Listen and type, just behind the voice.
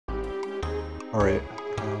Alright,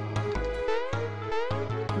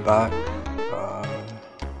 back. I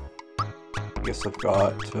guess I've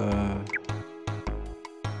got,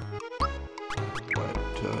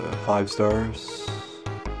 5 stars?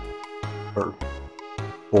 Or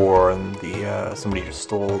 4, and somebody just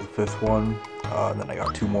stole the 5th one. And then I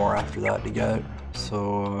got 2 more after that to get.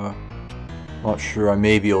 So, not sure. I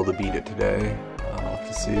may be able to beat it today. I'll have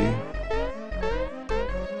to see.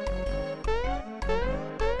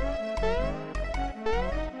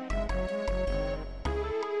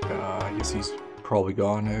 I guess he's probably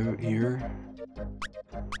gone out here.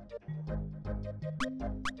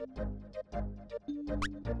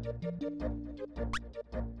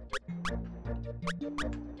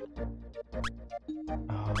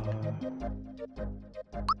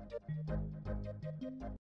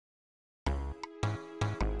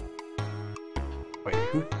 Wait,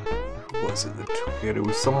 who was it that took it? It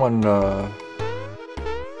was someone,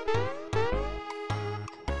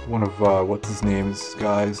 one of, what's his name's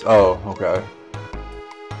guys? Oh, okay.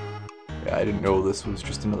 Yeah, I didn't know this was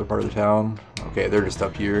just another part of the town. Okay, they're just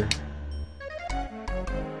up here.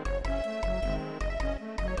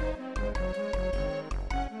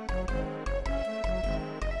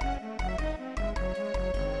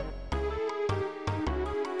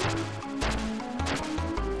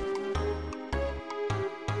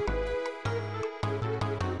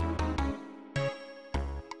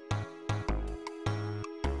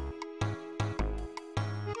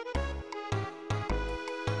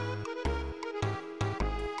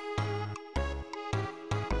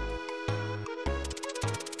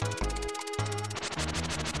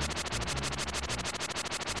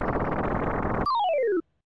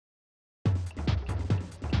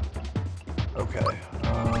 Okay,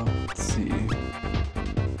 let's see.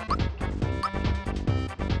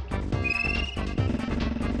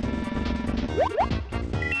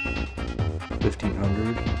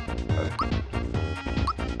 $1,500. Okay.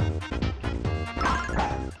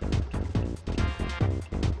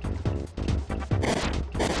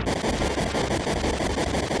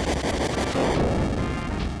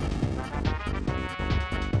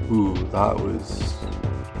 Ooh, that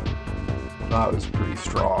was pretty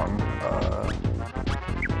strong.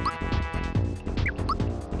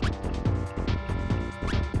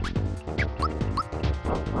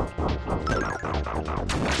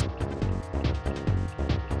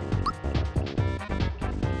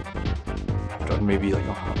 I've done maybe like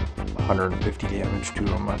 150 damage to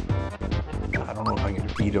him. I don't know if I can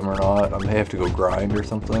beat him or not. I may have to go grind or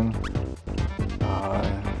something.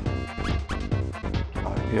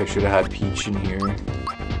 Maybe I should have had Peach in here.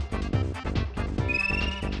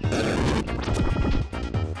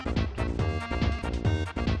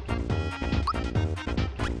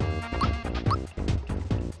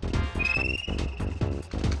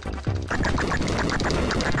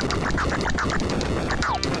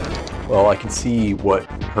 Well, I can see what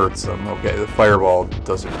hurts them. Okay, the fireball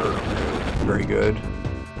doesn't hurt very good.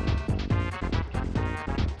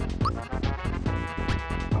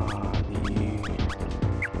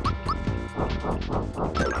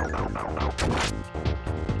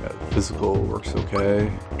 The physical works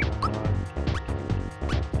okay.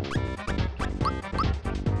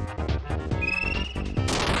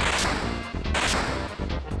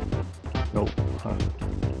 Nope. Huh.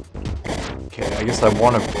 Okay, I guess I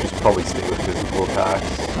want to just probably stay with physical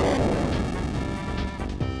attacks.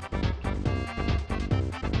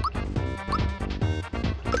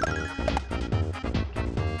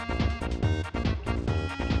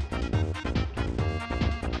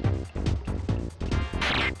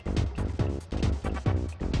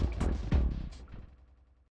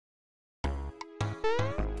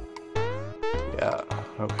 Yeah,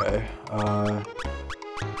 okay.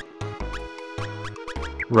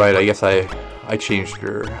 Right, I guess I changed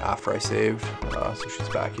her after I saved, so she's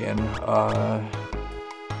back in. Yeah,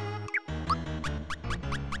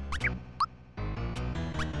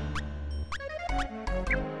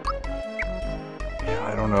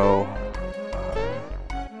 I don't know.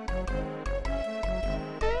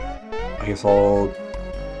 I guess I'll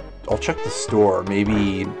check the store.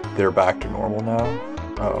 Maybe they're back to normal now.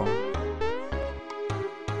 Oh.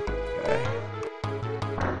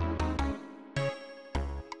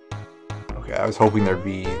 Okay, I was hoping there'd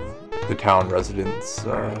be the town residents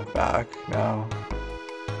back now.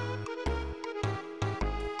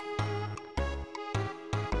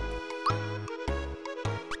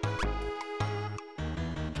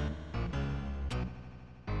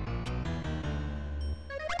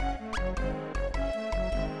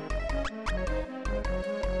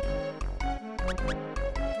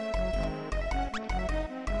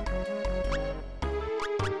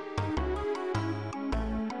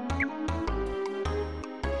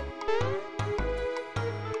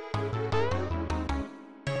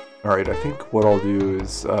 Alright, I think what I'll do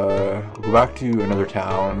is go back to another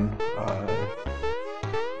town.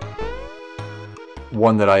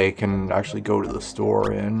 One that I can actually go to the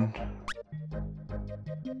store in.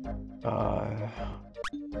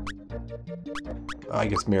 I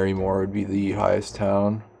guess Marymore would be the highest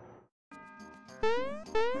town.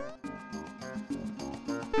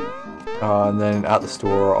 And then at the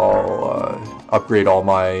store I'll upgrade all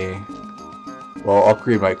my... Well, I'll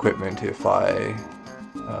upgrade my equipment if I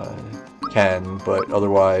can, but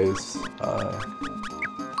otherwise...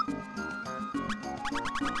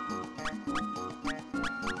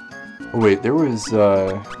 Oh wait, there was...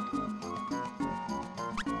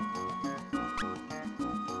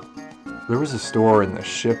 There was a store in the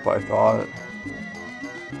ship, I thought.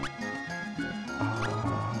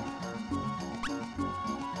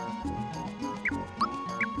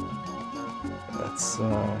 That's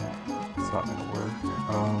not gonna work.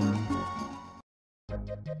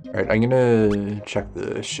 Alright, I'm gonna check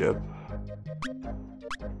the ship.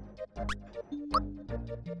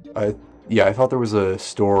 Yeah, I thought there was a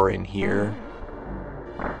store in here.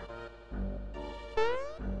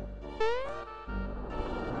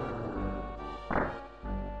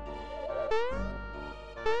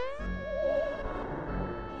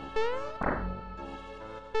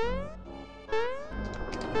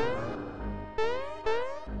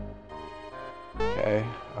 Okay,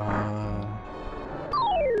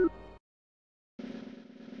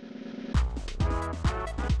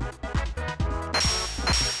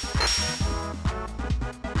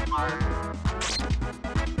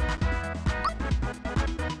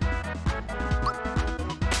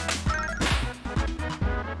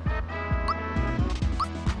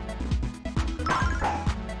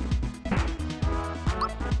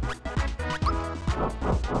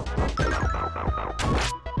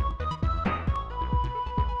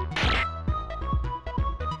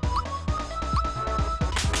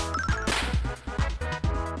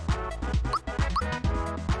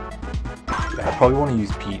 I probably want to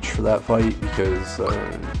use Peach for that fight because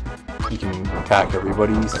he can attack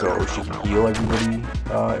everybody, so she can heal everybody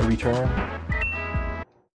every turn.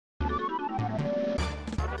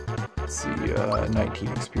 Let's see, 19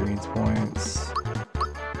 experience points.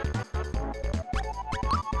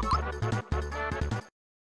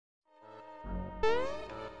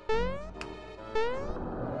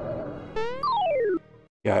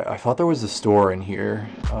 Yeah, I thought there was a store in here,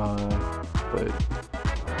 but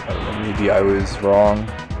I don't know, maybe I was wrong.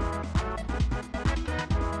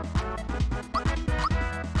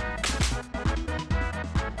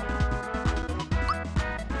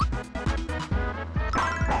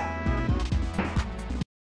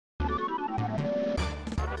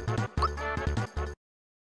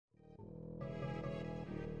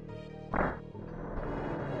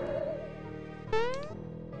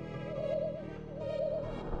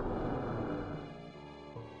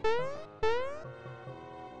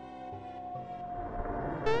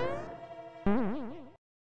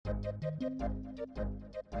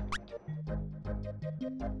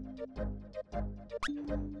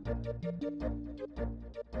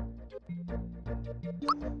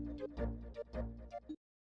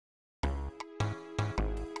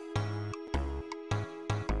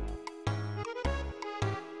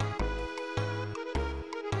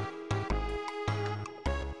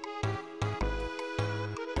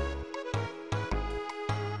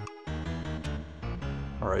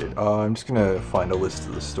 Alright, I'm just gonna find a list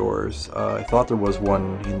of the stores. I thought there was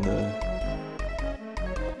one in the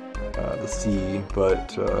sea,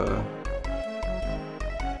 but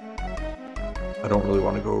I don't really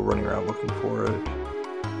want to go running around looking for it.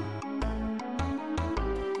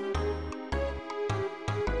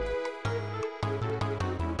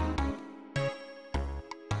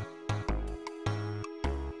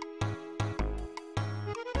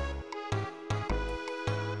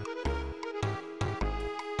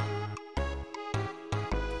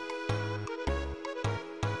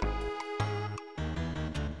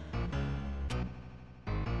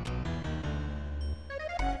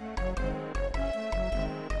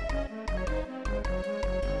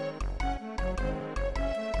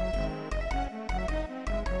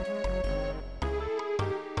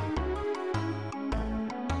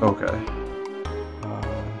 Okay.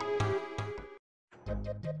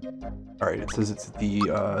 Alright, it says it's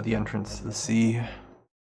the entrance to the sea.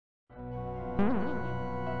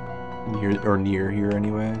 Near here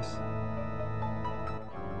anyways.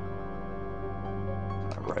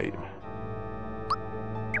 Right.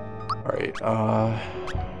 Alright,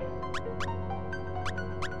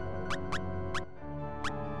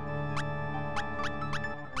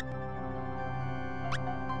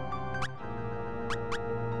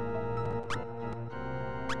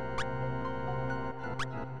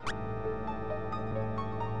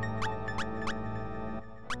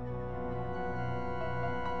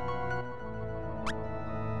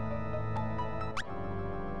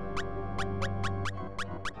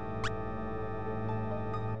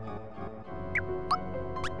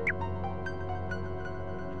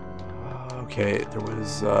 Okay, there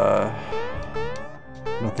was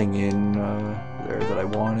nothing in there that I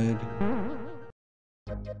wanted.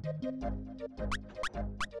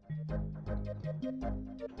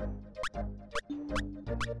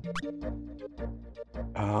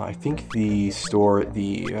 I think the store at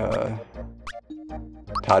the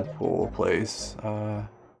tadpole place. I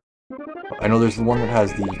know there's the one that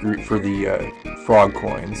has the route for the frog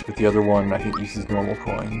coins, but the other one I think uses normal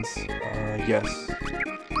coins. Yes.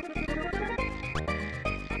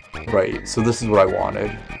 Right, so this is what I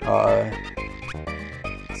wanted.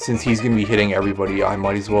 Since he's going to be hitting everybody, I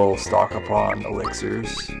might as well stock up on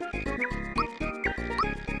elixirs.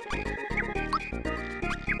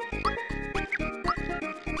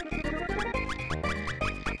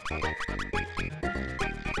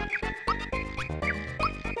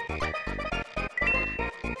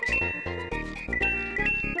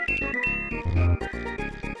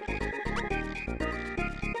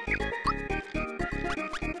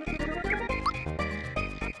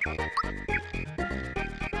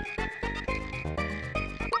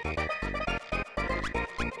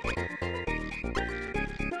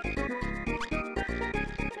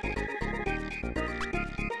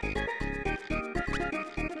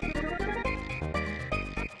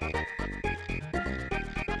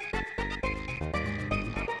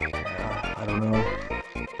 I don't know.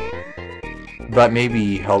 That may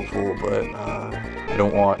be helpful, but I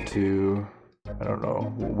don't want to, I don't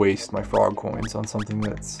know, waste my frog coins on something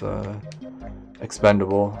that's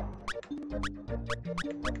expendable.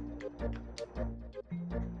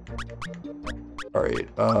 Alright,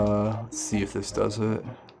 let's see if this does it.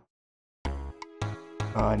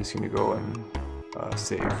 I'm just gonna go and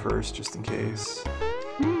save first, just in case.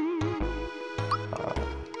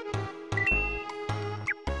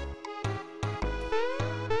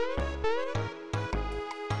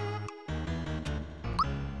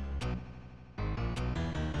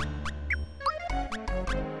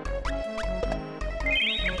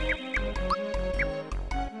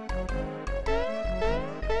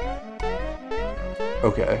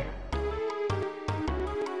 Okay.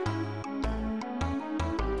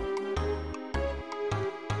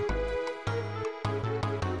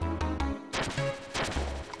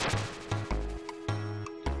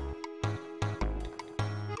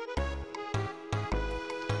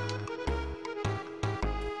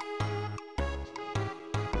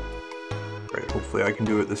 Right, hopefully I can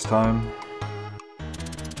do it this time.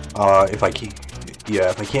 If I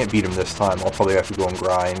can't beat him this time, I'll probably have to go and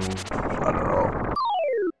grind, I don't know,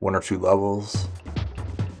 1 or 2 levels.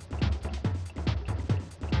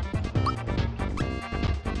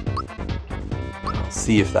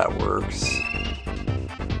 See if that works.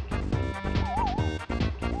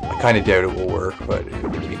 I kind of doubt it will work, but it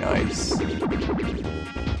would be nice.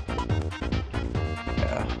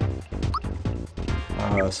 Yeah.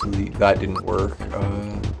 So that didn't work.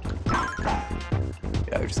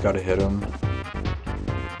 Yeah, I just gotta hit him.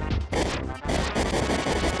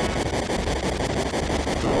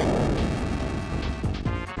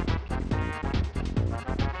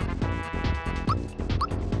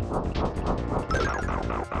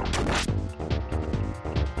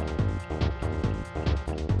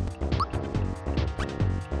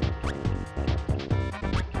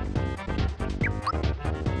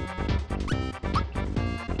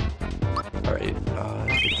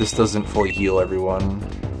 If this doesn't fully heal everyone,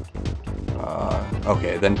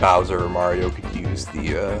 okay, then Bowser or Mario could use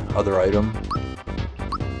the other item.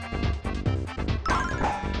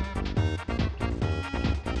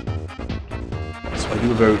 So I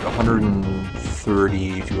do about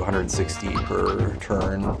 130 to 160 per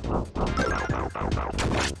turn.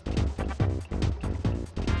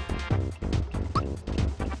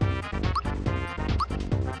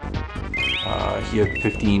 He had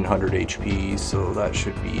 1500 HP, so that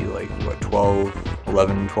should be like, what,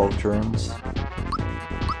 11, 12 turns?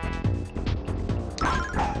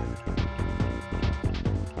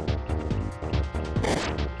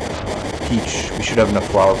 Peach, we should have enough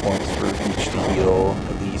flower points for Peach to heal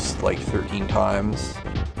at least like 13 times.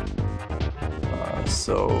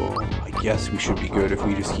 So I guess we should be good if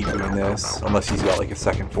we just keep doing this, unless he's got like a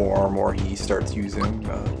second form or he starts using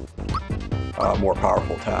more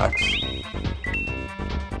powerful attacks.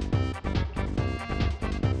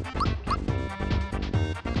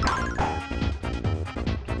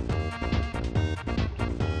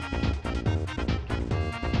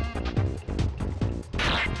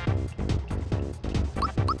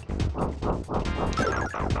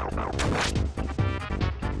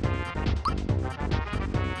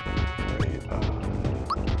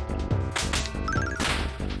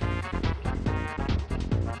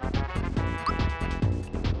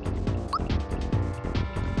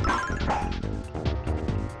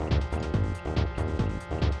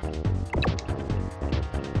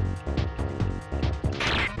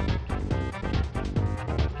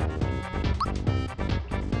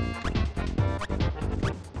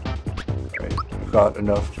 got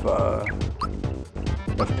enough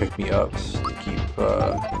pick-me-ups to keep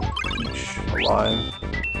Peach alive.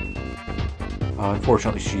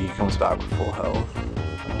 Unfortunately, she comes back with full health.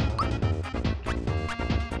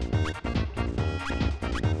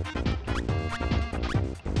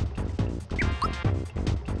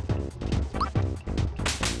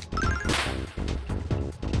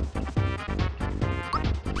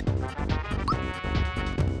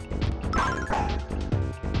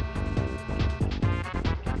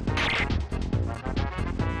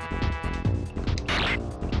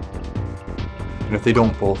 And if they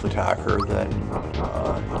don't both attack her, then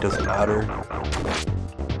it doesn't matter.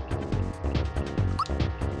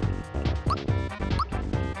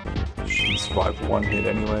 She can survive one hit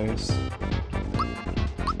anyways.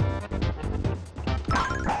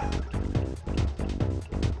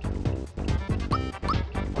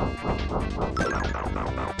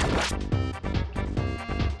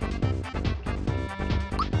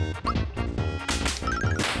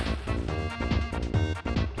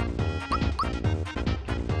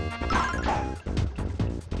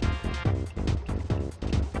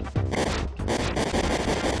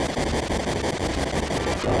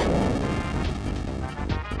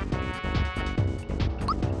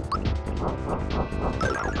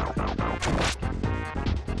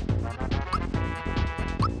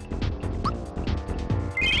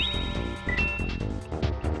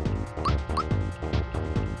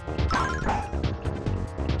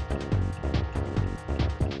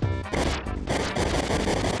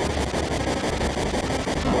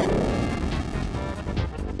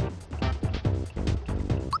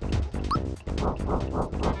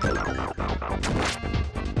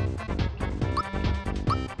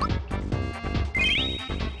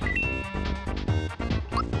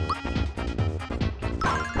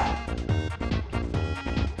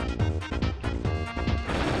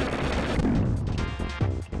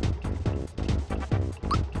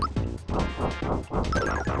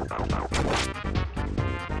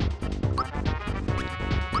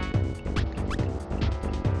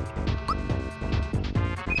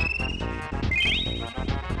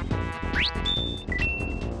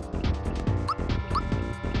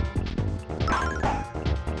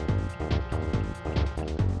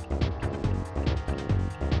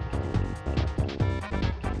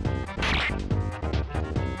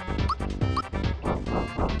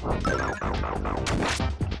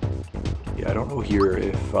 I don't know here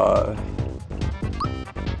if,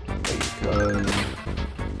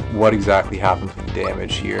 what exactly happens with the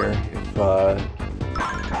damage here.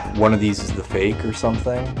 If one of these is the fake or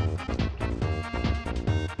something.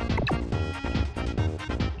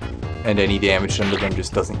 And any damage done to them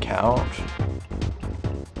just doesn't count.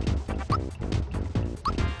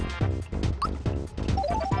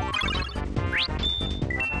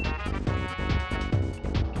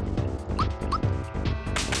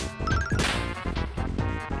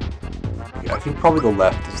 I think probably the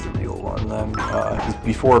left is the real one then, because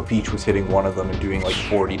before Peach was hitting one of them and doing like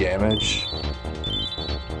 40 damage,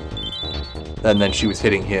 and then she was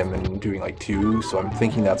hitting him and doing like 2, so I'm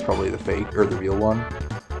thinking that's probably the fake, or the real one.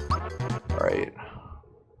 Alright,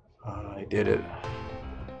 I did it.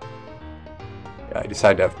 Yeah, I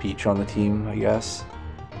decided to have Peach on the team, I guess.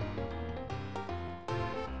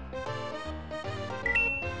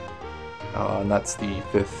 And that's the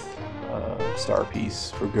 5th star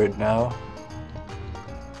piece for good now.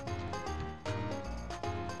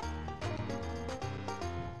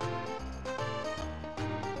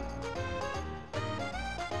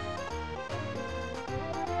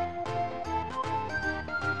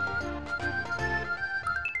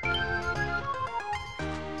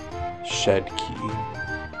 Shed key.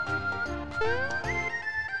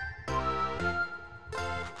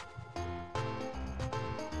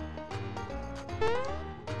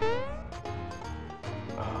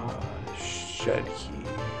 Shed key.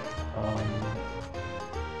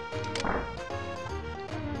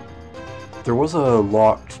 There was a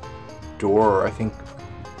locked door, I think,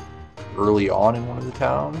 early on in one of the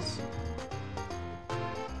towns.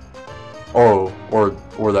 Oh,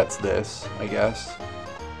 or that's this, I guess.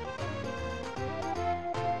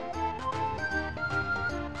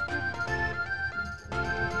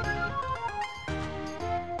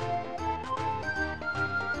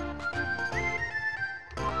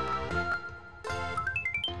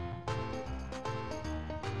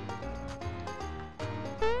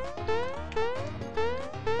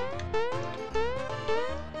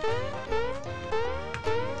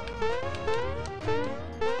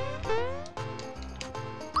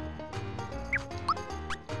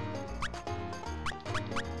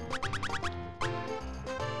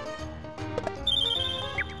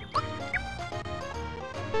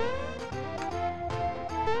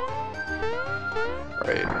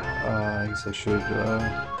 I guess I should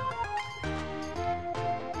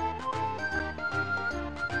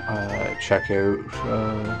check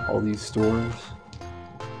out all these stores.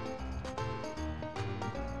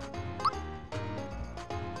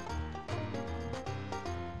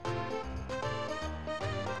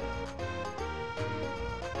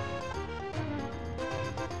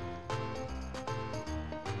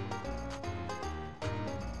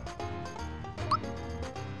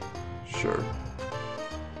 Sure.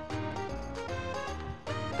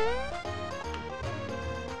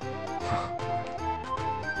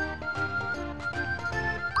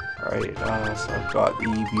 Alright, so I've got the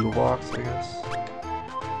beetle box, I guess.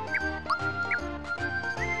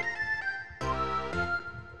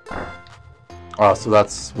 So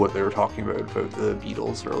that's what they were talking about the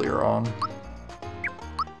beetles earlier on.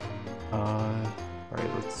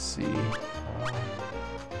 Alright, let's see.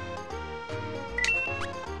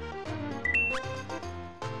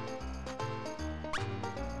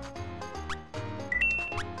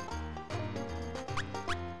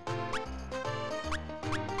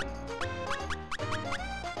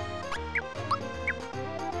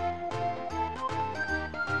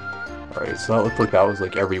 Alright, so that looked like that was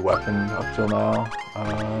like every weapon up till now.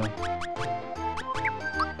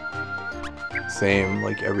 Same,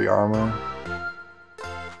 like every armor.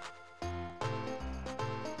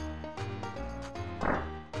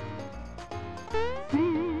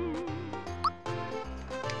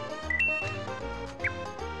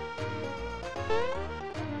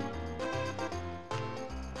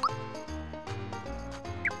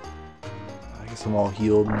 I guess I'm all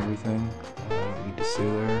healed and everything. I don't need to stay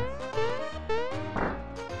there.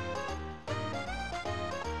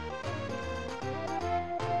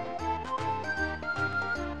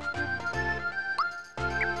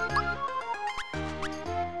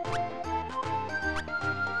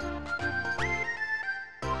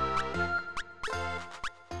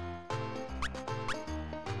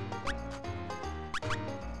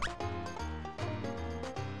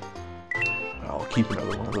 I'll keep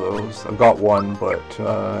another one of those. I've got one, but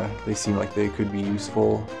they seem like they could be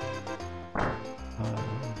useful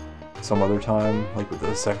some other time, like with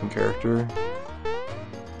the second character.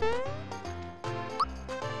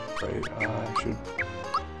 Right, I should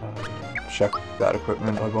check that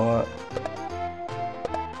equipment I bought.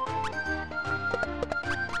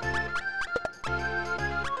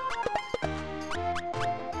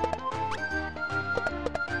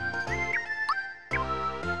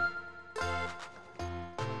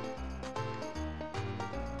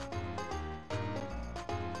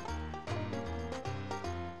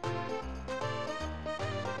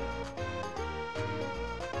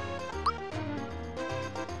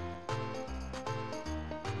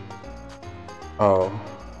 Oh,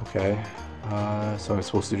 okay. So I'm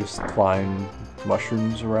supposed to just find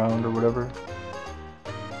mushrooms around or whatever?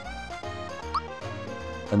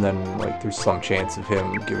 And then, like, there's some chance of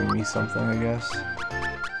him giving me something, I guess.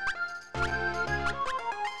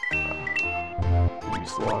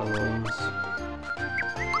 Used a lot of those.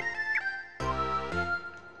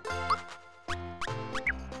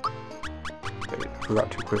 Wait, I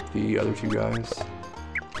forgot to equip the other two guys.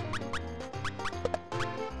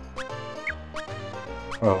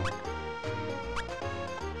 Oh.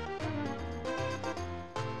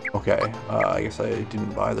 Okay, I guess I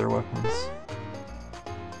didn't buy their weapons.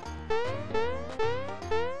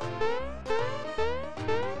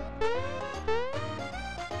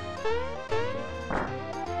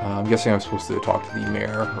 I'm guessing I'm supposed to talk to the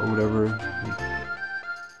mayor or whatever.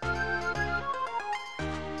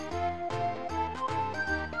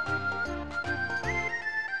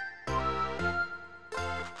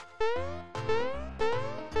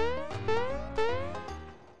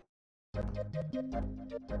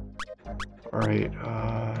 Alright,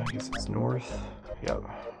 I guess it's north. Yep.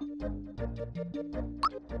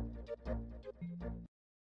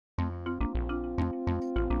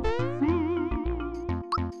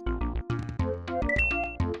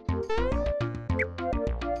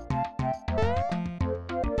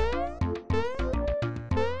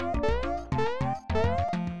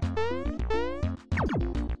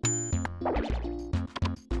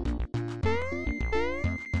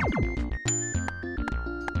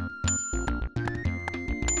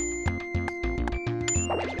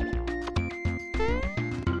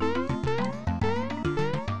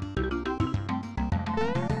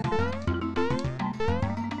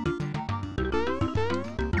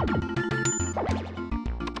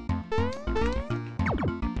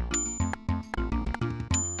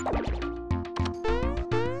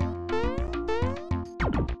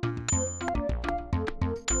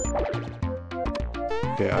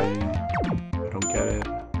 Okay, I don't get it.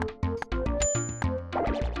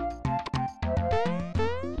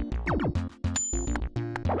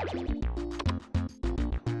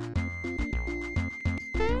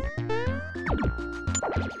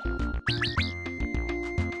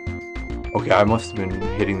 Okay, I must have been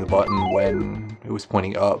hitting the button when it was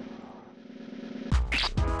pointing up.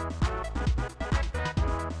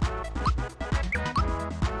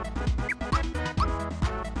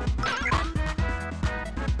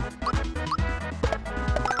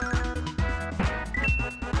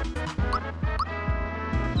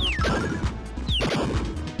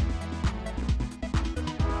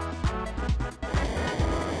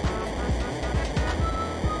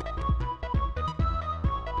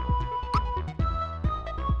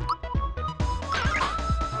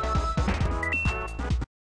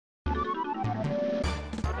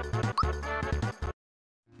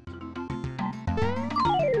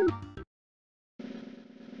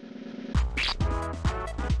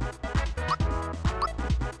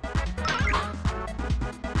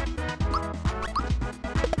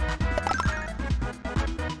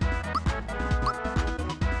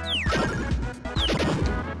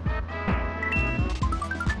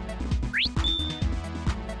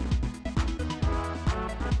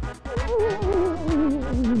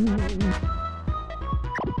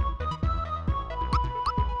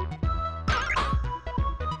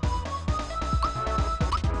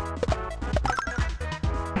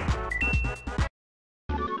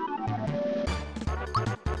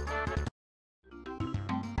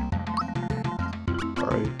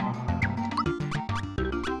 Alright.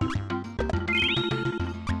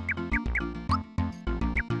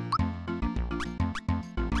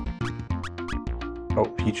 Oh,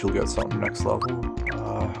 Peach will get something next level.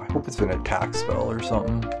 I hope it's an attack spell or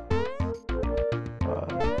something.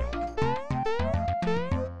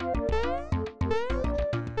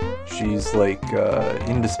 She's like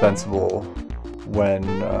indispensable when,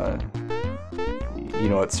 you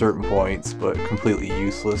know, at certain points, but completely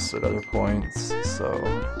useless at other points, so...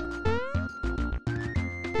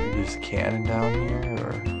 Maybe there's a cannon down here,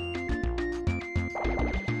 or...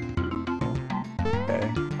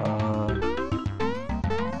 Okay,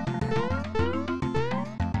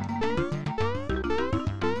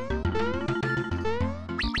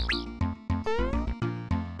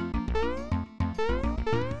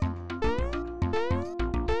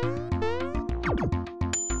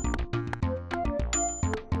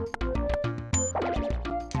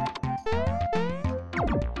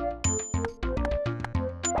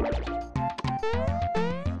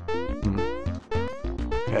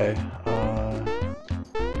 Okay,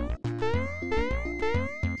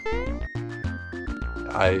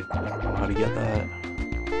 I don't know how to get that.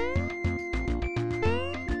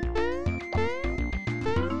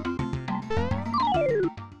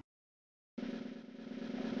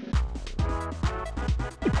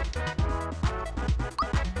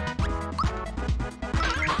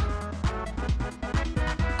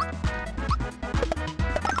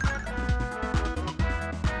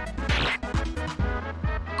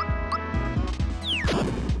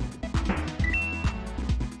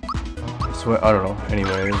 So, I don't know,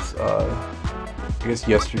 anyways, I guess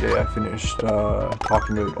yesterday I finished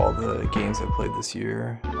talking about all the games I played this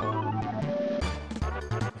year. I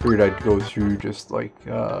figured I'd go through just like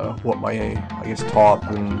what my, I guess, top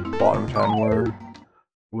and bottom 10 were,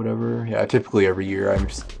 whatever. Yeah, typically every year I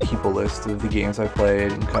just keep a list of the games I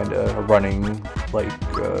played and kind of a running like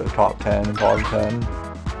top 10 and bottom 10.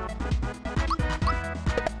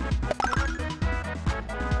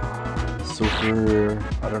 So for,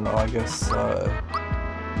 I don't know, I guess,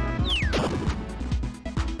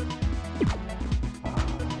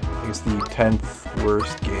 the 10th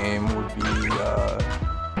worst game would be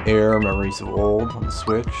Air Memories of Old on the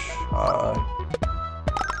Switch.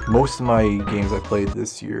 Most of my games I played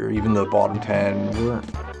this year, even the bottom 10,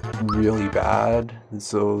 weren't really bad,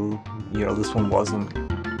 so, you know, this one wasn't, you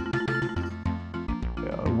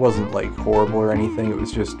know, it wasn't like horrible or anything, it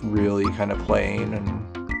was just really kind of plain, and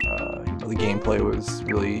the gameplay was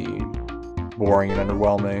really boring and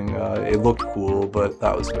underwhelming. It looked cool, but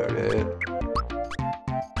that was about it.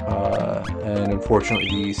 And unfortunately,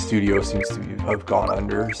 the studio seems to have gone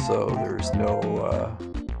under, so there's no,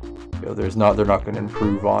 you know, they're not going to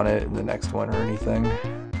improve on it in the next one or anything.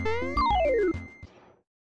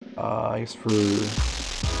 I guess for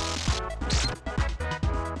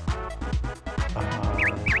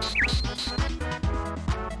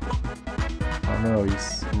I don't know,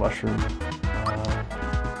 he's a mushroom.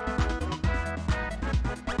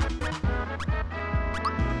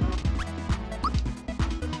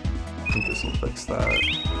 I think this will fix that.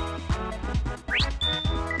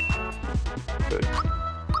 Good.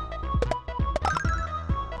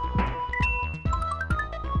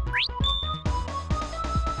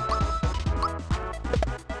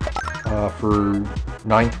 For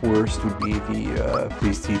 9th worst would be the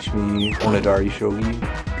Please Teach Me Onidari Shogi.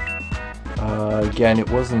 Again, it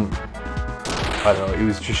wasn't, I don't know, it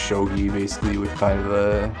was just shogi basically with kind of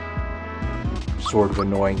a sort of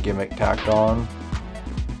annoying gimmick tacked on.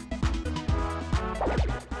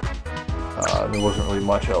 There wasn't really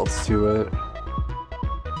much else to it.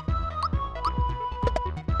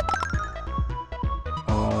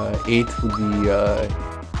 Eighth would be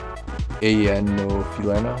Aen no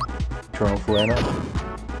Filena, Eternal Filena.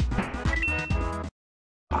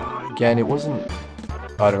 Again, it wasn't,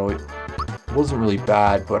 I don't know, it wasn't really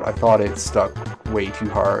bad, but I thought it stuck way too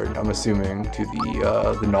hard, I'm assuming, to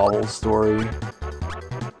the novel story.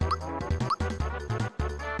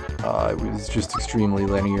 It was just extremely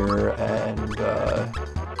linear, and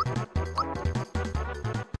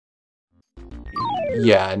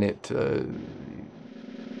yeah, and it,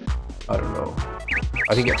 I don't know,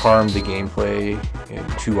 I think it harmed the gameplay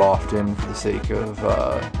too often for the sake of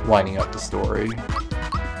lining up the story.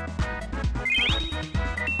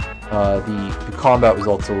 The combat was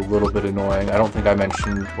also a little bit annoying. I don't think I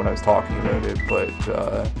mentioned when I was talking about it, but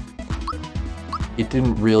it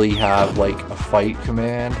didn't really have like a fight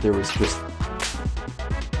command. There was just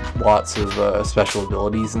lots of special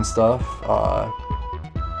abilities and stuff,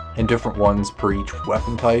 and different ones per each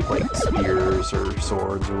weapon type, like spears or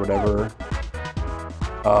swords or whatever.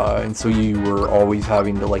 And so you were always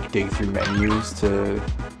having to like dig through menus to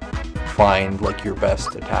find like your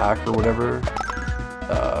best attack or whatever.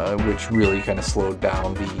 Which really kind of slowed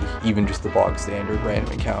down even just the bog standard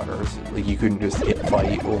random encounters. Like you couldn't just hit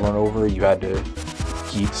fight over and over, you had to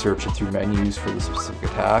keep searching through menus for the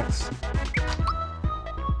specific attacks.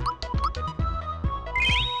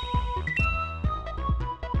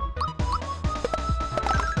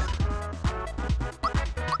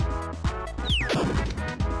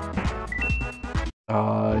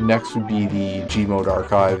 Next would be the G-Mode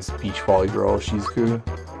Archives Beach Volley Girl Shizuku.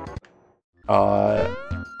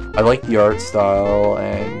 I like the art style,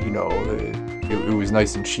 and you know, it was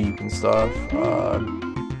nice and cheap and stuff.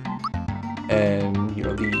 And you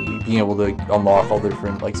know, being able to unlock all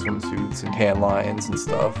different like swimsuits and tan lines and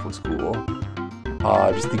stuff was cool.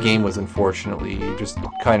 Just the game was unfortunately just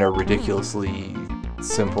kind of ridiculously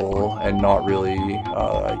simple and not really, you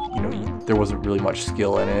know, there wasn't really much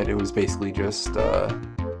skill in it. It was basically just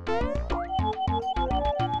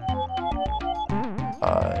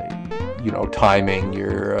you know, timing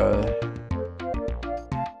your, I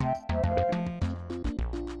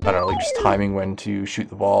don't know, like just timing when to shoot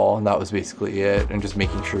the ball, and that was basically it, and just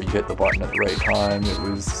making sure you hit the button at the right time. It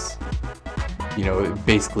was, you know,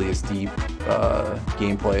 basically as deep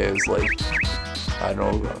gameplay as, like, I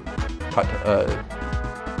don't know,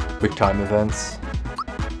 quick time events.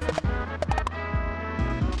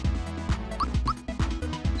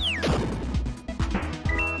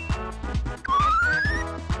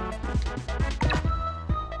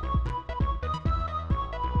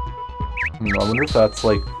 I wonder if that's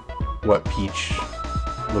like what Peach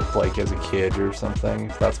looked like as a kid or something,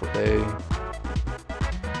 if that's what they,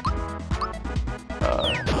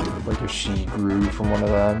 like if she grew from one of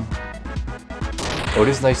them. Oh, it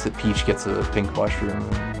is nice that Peach gets a pink mushroom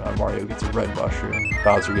and Mario gets a red mushroom,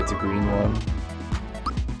 Bowser gets a green one.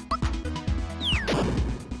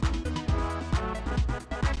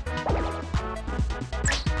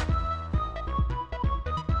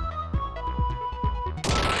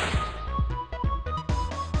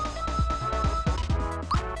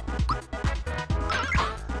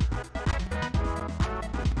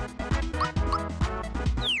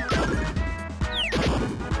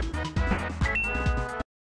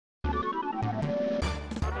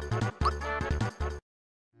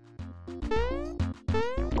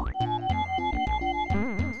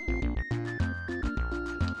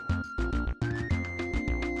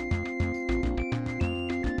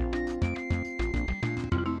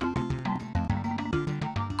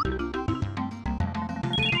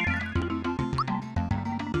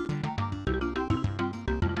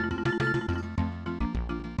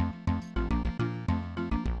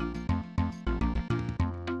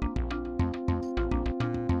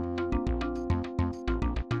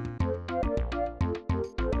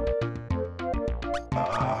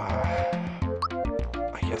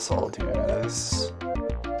 I guess I'll do this.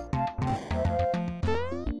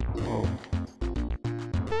 Whoa.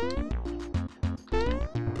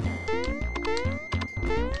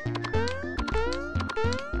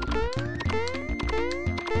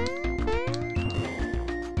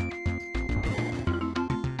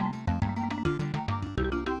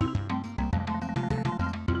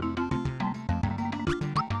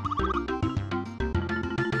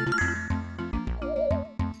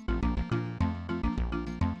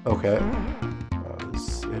 Okay. That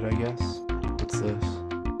was it, I guess. What's this?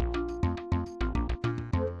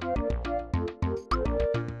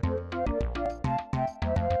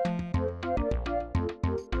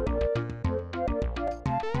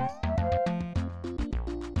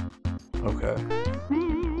 Okay.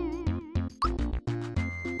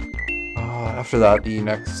 After that, the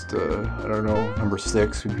next, I don't know, number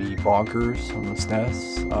 6 would be Bonkers on the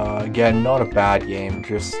SNES. Again, not a bad game,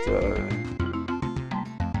 just, I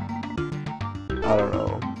don't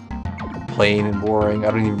know, plain and boring.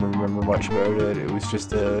 I don't even remember much about it. It was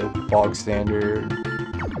just a bog standard,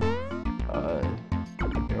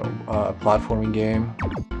 platforming game.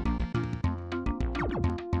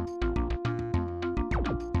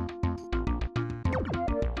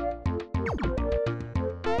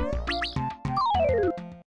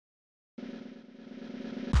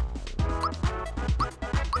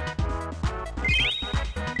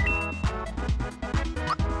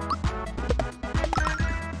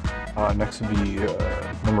 Next would be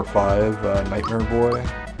number 5, Nightmare Boy.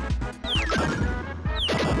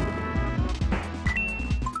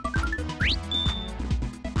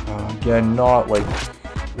 Again, not like,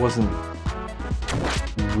 wasn't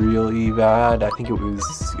really bad. I think it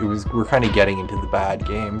was we're kind of getting into the bad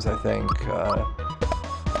games, I think.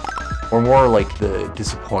 Or more like the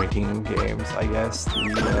disappointing games, I guess.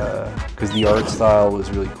 Because the art style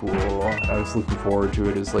was really cool. I was looking forward to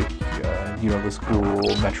it as like, this cool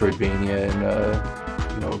Metroidvania and,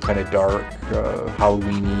 kind of dark,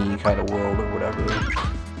 Halloween-y kind of world or whatever.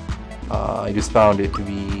 I just found it to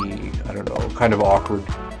be, I don't know, kind of awkward,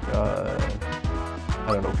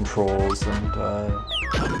 controls and, I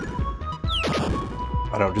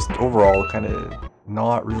don't know, just overall kind of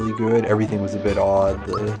not really good. Everything was a bit odd.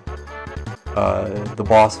 The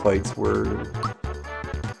boss fights were,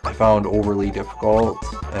 I found, overly difficult,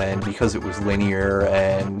 and because it was linear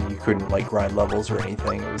and you couldn't like grind levels or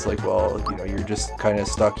anything, it was like, well, you're just kind of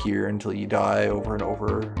stuck here until you die over and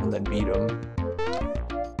over and then beat them.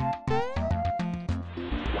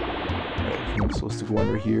 Right, I think I'm supposed to go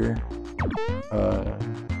under here.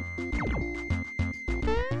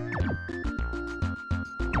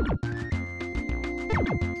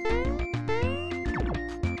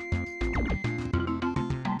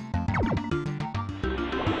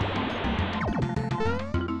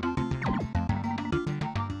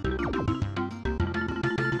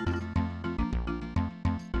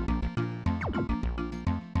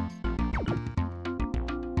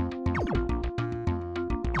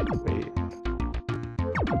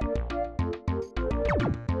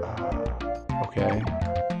 Okay.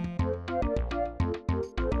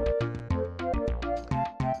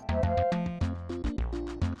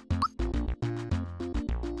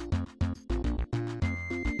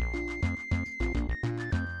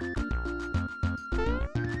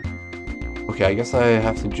 Okay, I guess I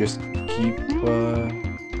have to just keep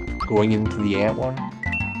going into the ant one.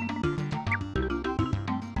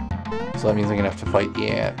 So that means I'm gonna have to fight the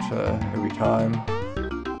ant every time.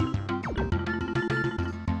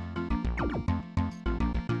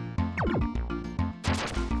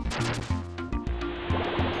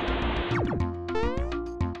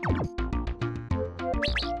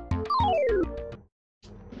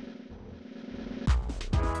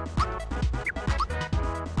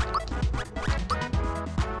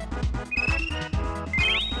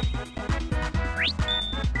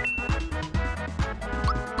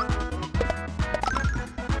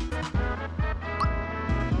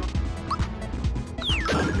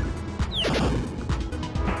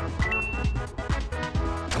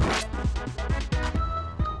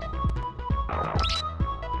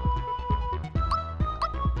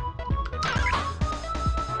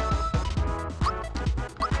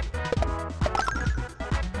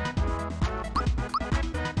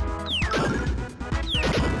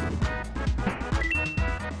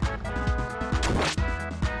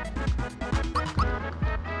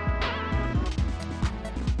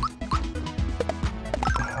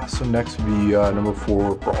 So next would be number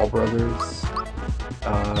 4, Brawl Brothers.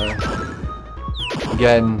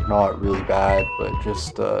 Again, not really bad, but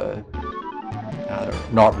just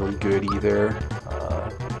not really good either.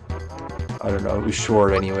 I don't know, it was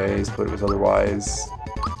short anyways, but it was otherwise,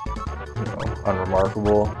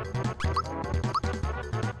 unremarkable.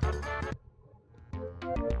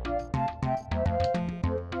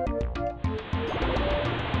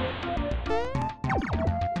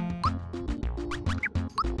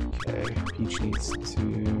 Peach needs to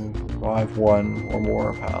revive 1 or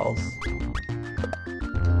more pals.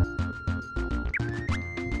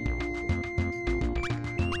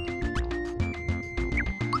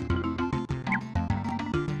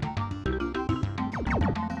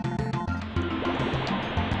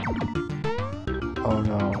 Oh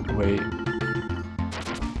no, wait.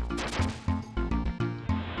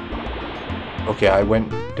 Okay, I went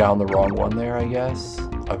down the wrong one there, I guess.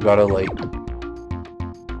 I've gotta like...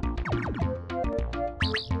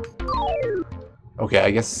 Okay,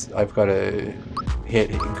 I guess I've got to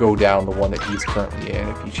go down the one that he's currently in.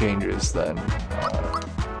 If he changes, then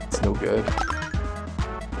it's no good.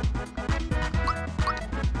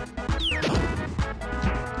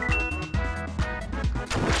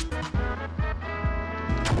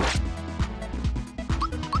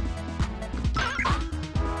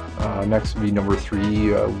 Next would be number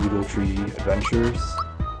 3, Woodle Tree Adventures.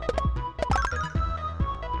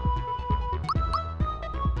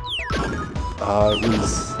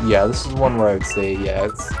 Yeah, this is one where I would say, yeah,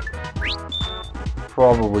 it's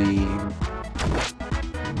probably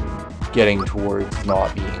getting towards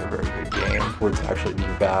not being a very good game, towards actually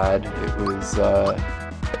being bad. It was,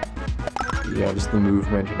 you know, just the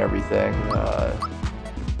movement and everything. I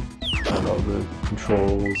don't know, the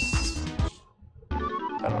controls, I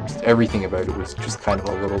don't know, just everything about it was just kind of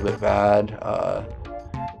a little bit bad.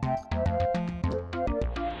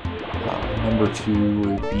 Number 2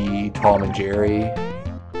 would be Tom and Jerry.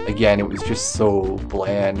 Again, it was just so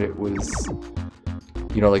bland. It was,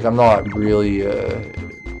 you know, like, I'm not really a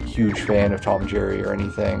huge fan of Tom and Jerry or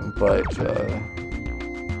anything, but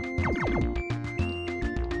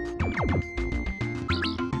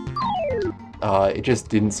it just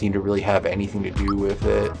didn't seem to really have anything to do with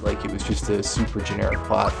it. Like, it was just a super generic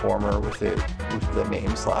platformer with the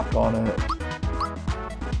name slapped on it.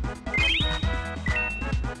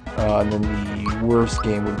 And then the worst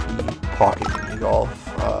game would be Pocket Mini Golf.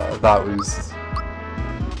 That was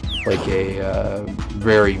like a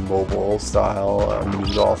very mobile style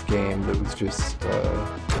mini golf game that was just,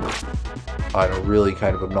 I don't know, really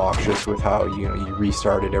kind of obnoxious with how, you know, you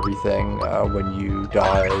restarted everything when you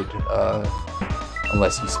died,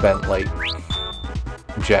 unless you spent like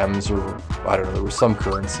gems or, I don't know, there was some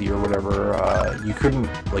currency or whatever. You couldn't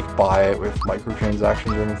like buy it with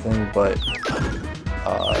microtransactions or anything, but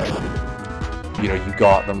you know, you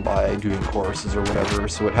got them by doing courses or whatever,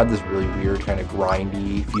 so it had this really weird kind of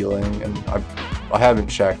grindy feeling, and I haven't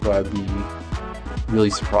checked, but I'd be really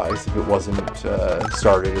surprised if it wasn't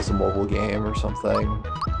started as a mobile game or something.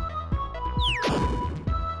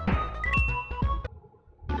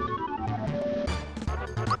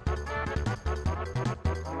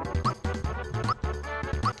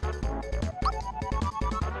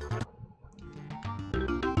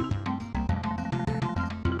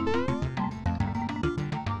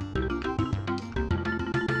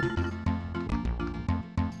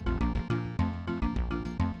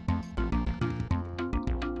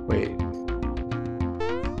 Wait.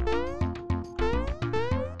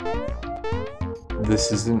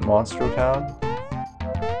 This isn't Monstro Town?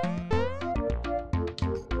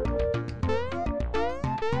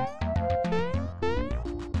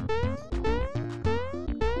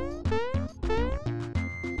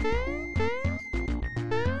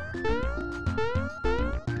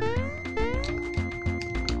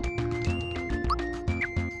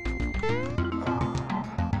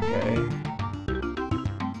 Okay.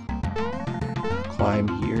 Climb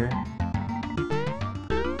here.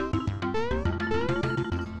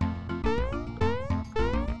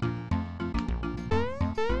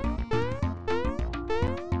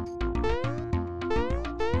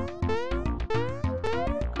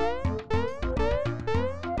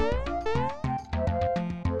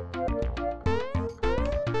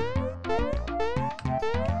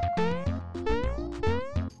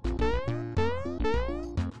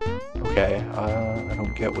 Okay, I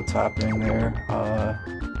don't get what's happening there.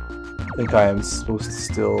 I think I am supposed to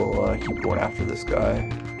still keep going after this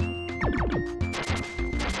guy.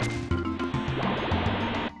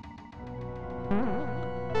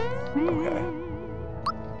 Okay.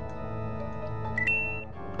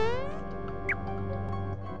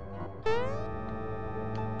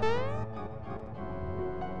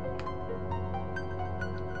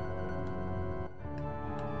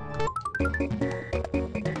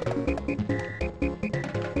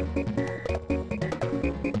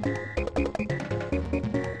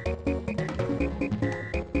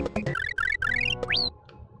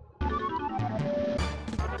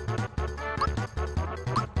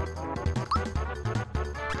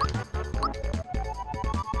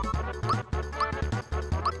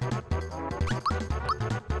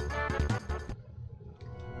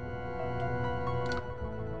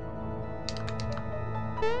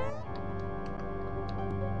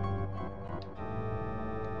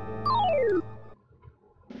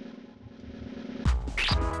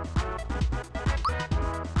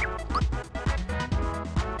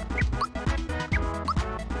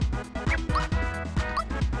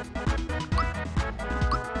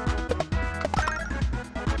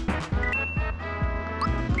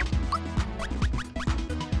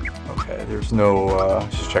 Okay, there's no,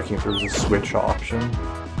 just checking if there's a switch option,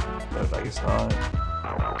 but I guess not.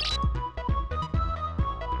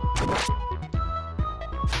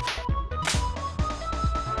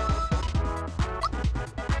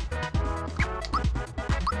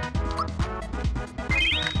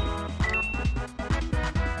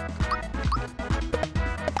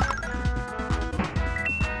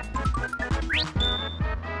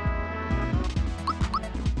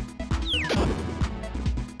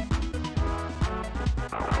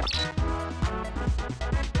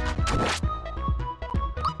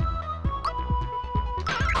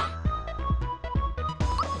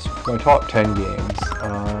 My top 10 games,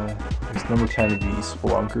 it's number 10 would be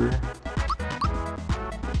Spelunker.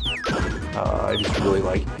 I just really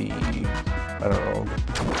like the, I don't know,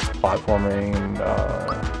 platforming and,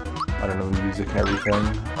 I don't know, music and everything.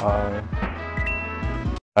 I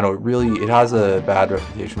don't know, it has a bad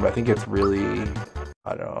reputation, but I think it's really,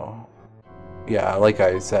 I don't know, yeah, like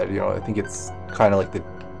I said, you know, I think it's kind of like the,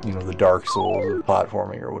 you know, the Dark Souls of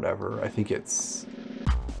platforming or whatever. I think it's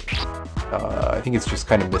just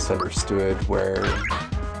kind of misunderstood where,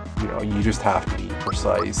 you know, you just have to be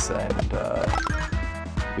precise and,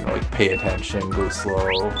 you know, like pay attention, go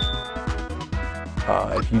slow.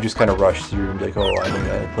 If you just kind of rush through and be like, oh, I'm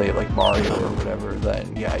gonna play it like Mario or whatever,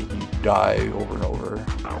 then yeah, you die over and over.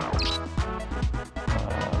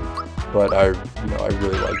 But I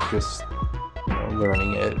really like just, you know,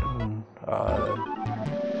 learning it.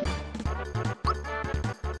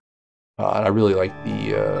 And I really like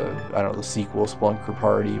the, I don't know, the sequel, Spelunker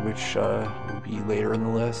Party, which will be later in the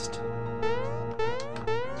list.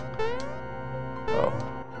 Oh,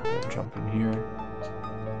 jump in here.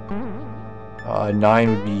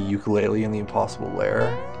 9 would be Ukulele and the Impossible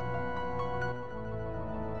Lair.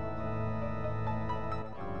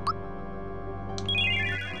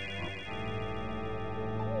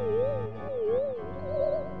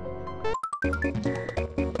 I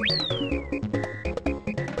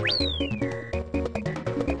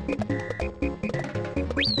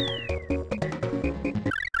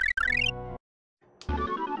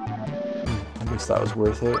guess that was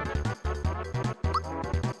worth it.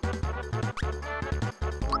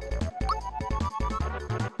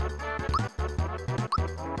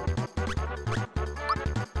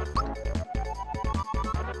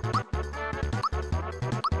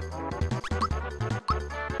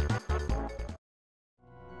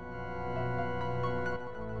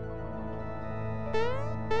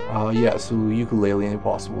 Yeah, so Ukulele and the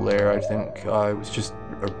Impossible Lair, I think it was just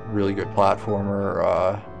a really good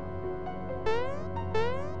platformer.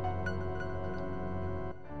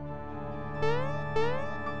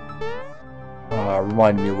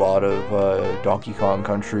 Reminded me a lot of Donkey Kong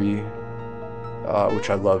Country, which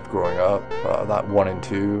I loved growing up, that 1 and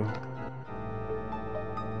 2.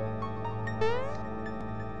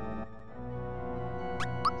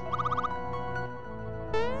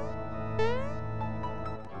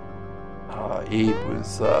 Eight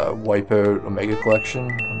was Wipeout Omega Collection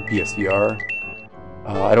on the PSVR.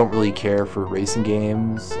 I don't really care for racing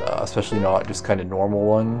games, especially not just kind of normal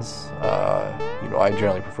ones. You know, I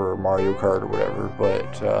generally prefer Mario Kart or whatever,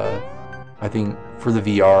 but I think for the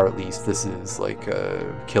VR at least, this is like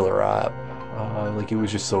a killer app. Like, it was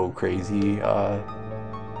just so crazy, you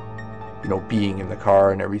know, being in the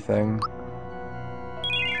car and everything.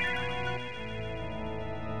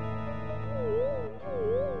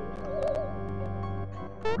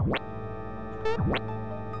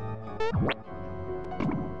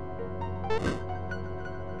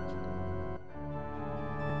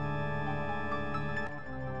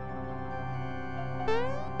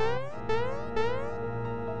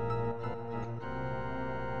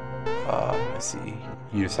 I see.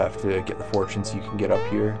 You just have to get the fortune so you can get up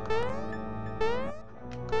here.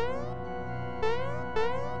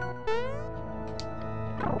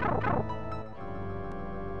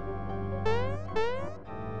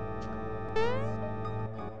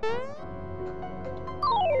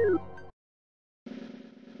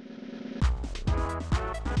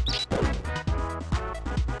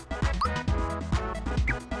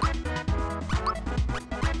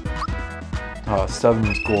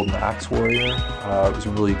 Seven's Golden Axe Warrior. It was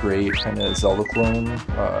a really great kind of Zelda clone.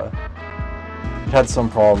 It had some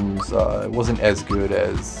problems. It wasn't as good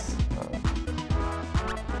as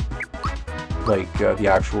like the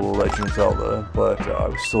actual Legend of Zelda, but it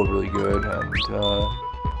was still really good, and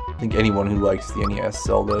I think anyone who likes the NES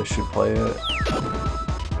Zelda should play it.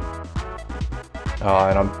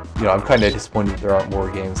 And I'm kind of disappointed there aren't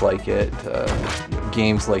more games like it.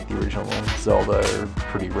 Games like the original Zelda are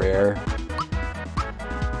pretty rare.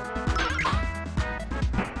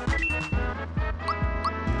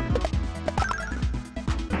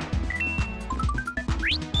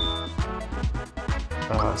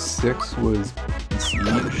 6 was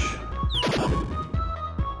Siege.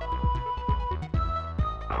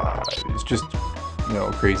 It was just, you know,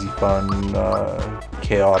 crazy fun,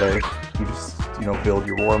 chaotic. You just, you know, build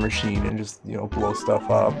your war machine and just, you know, blow stuff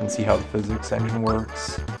up and see how the physics engine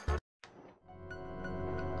works.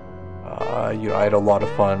 You know, I had a lot of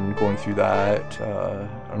fun going through that.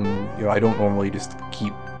 You know, I don't normally just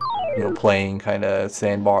keep, you know, playing kind of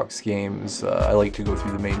sandbox games. I like to go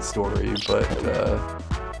through the main story, but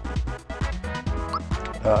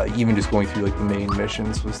even just going through like the main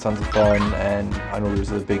missions was tons of fun. And I know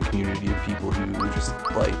there's a big community of people who just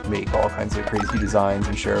like make all kinds of crazy designs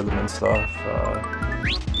and share them and stuff.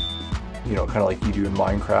 You know, kind of like you do in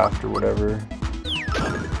Minecraft or whatever.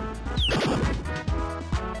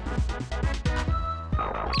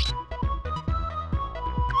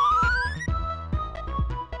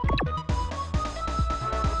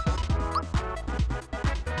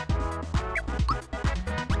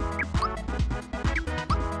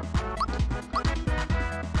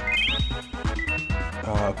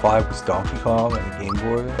 5 was Donkey Kong on the Game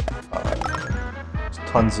Boy.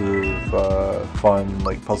 Tons of fun,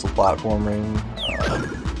 like puzzle platforming.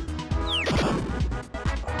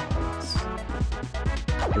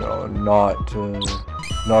 You know,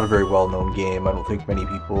 not a very well-known game. I don't think many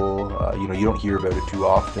people, you know, you don't hear about it too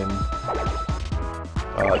often.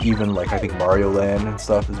 Even like I think Mario Land and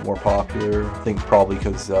stuff is more popular. I think probably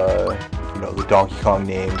because you know, the Donkey Kong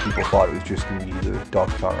name, people thought it was just going to be the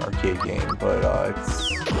Donkey Kong arcade game, but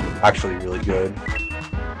it's actually really good.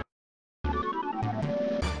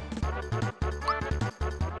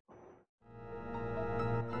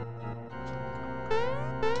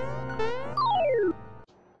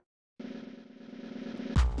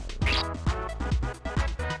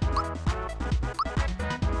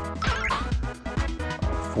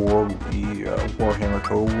 Four would be Warhammer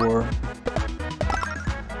Total War.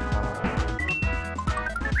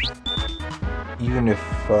 Even if,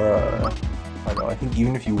 I don't know, I think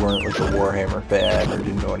even if you weren't like a Warhammer fan or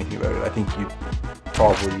didn't know anything about it, I think you'd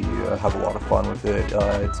probably have a lot of fun with it.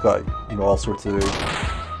 It's got, you know, all sorts of,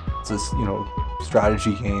 it's this, you know,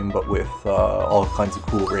 strategy game, but with all kinds of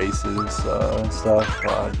cool races and stuff.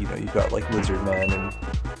 You know, you've got like lizardmen and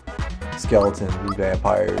skeletons and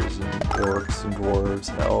vampires and orcs and dwarves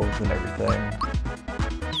and elves and everything.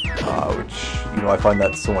 Which, you know, I find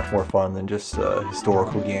that so much more fun than just a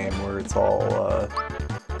historical game where it's all,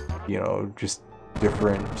 you know, just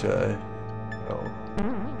different, you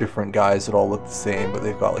know, different guys that all look the same, but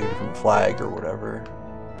they've got like a different flag or whatever.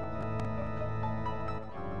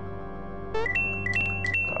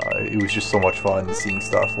 It was just so much fun seeing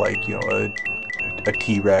stuff like, you know, a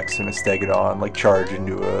T-Rex and a Stegodon like charge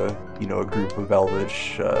into a, you know, a group of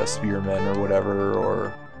Elvish spearmen or whatever,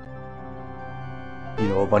 or, you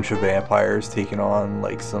know, a bunch of vampires taking on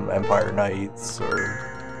like some Empire Knights, or,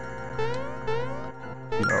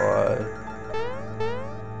 you know,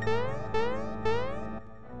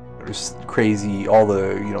 just crazy, all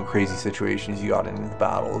the, you know, crazy situations you got in the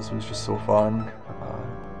battles was just so fun.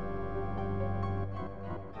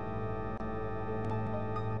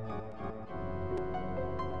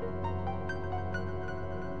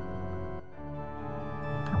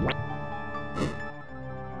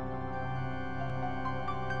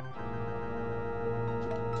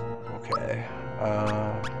 Okay,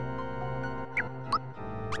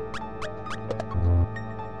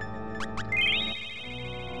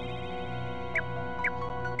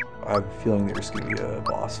 I have a feeling there's going to be a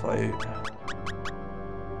boss fight.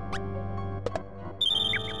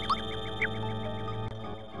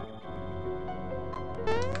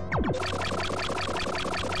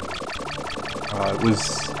 It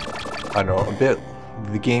was, I don't know, a bit,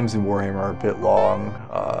 the games in Warhammer are a bit long.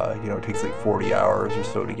 You know, it takes like 40 hours or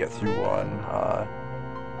so to get through one.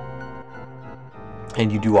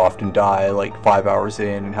 And you do often die like 5 hours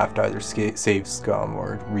in and have to either save scum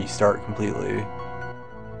or restart completely.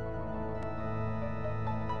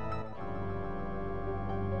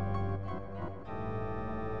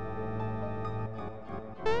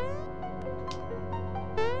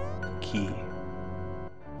 Key.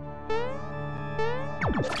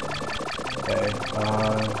 Okay,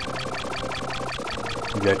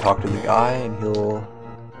 maybe I talk to the guy and he'll...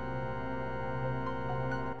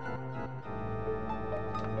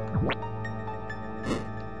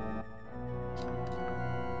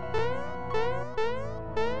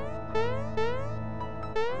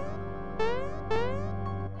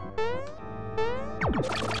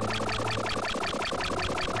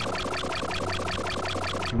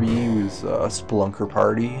 Three was Spelunker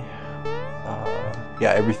Party.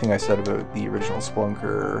 yeah, everything I said about the original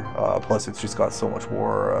Splunker, plus it's just got so much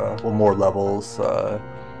more, well, more levels,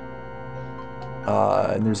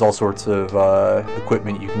 and there's all sorts of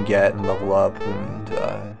equipment you can get and level up, and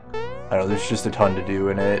I don't know, there's just a ton to do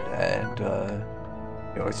in it, and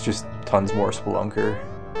you know, it's just tons more Spelunker.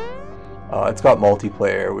 It's got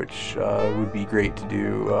multiplayer, which would be great to do,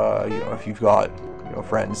 you know, if you've got, you know,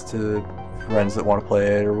 friends that want to play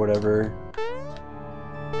it or whatever.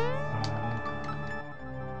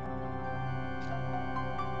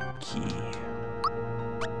 Key.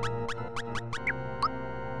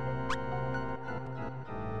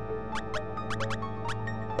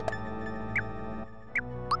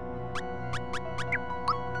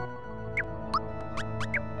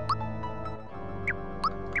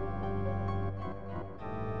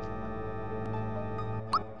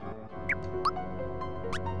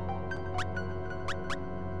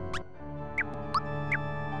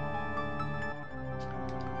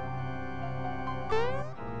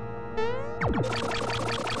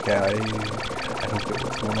 Okay, I don't get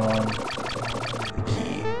what's going on. The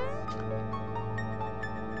key.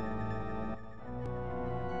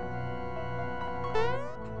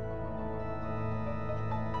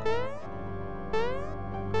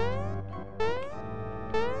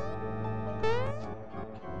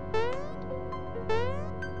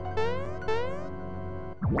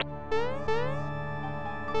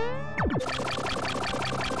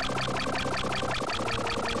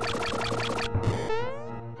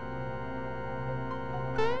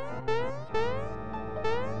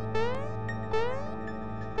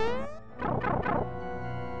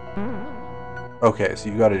 Okay, so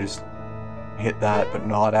you gotta just hit that, but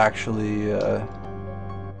not actually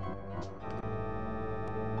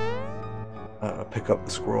pick up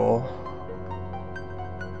the scroll.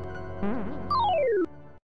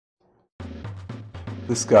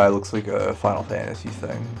 This guy looks like a Final Fantasy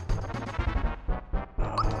thing.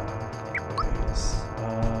 Anyways,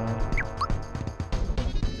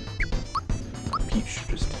 Peach should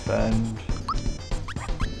just defend.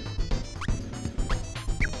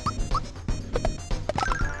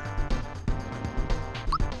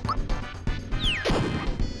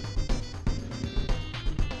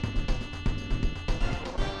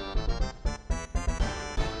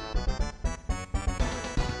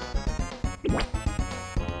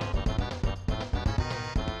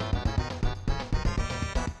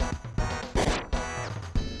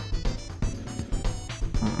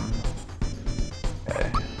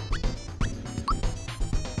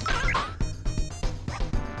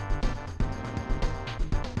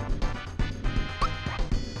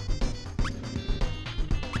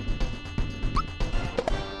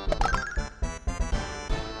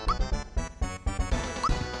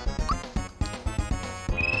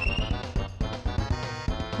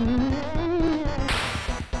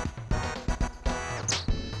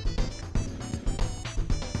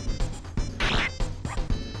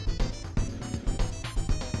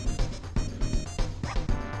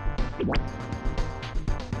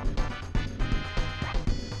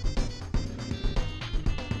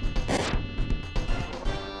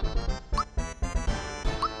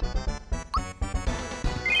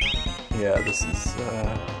 Yeah, this is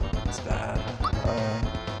it's bad.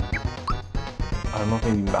 I don't know if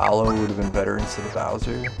maybe Mallow would have been better instead of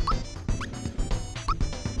Bowser.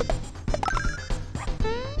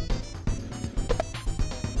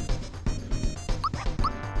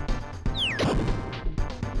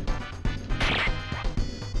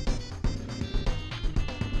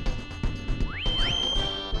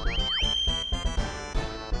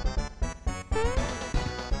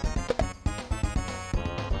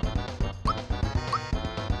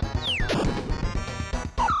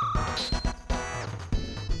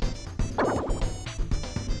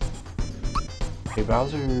 Okay,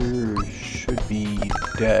 Bowser should be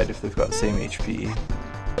dead if they've got the same HP.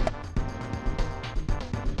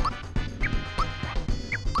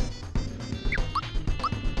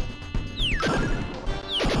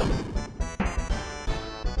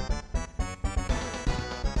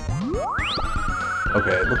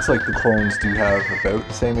 Okay, it looks like the clones do have about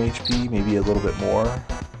the same HP, maybe a little bit more.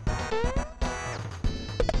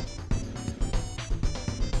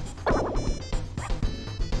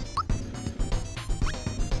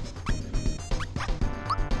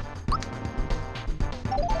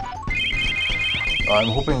 I'm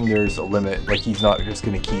hoping there's a limit, like he's not just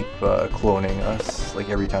gonna keep cloning us, like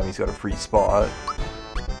every time he's got a free spot.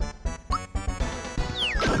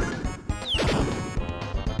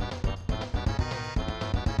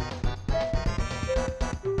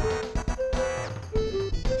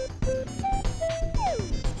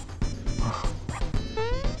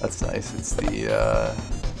 That's It's nice. It's the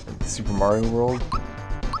Super Mario World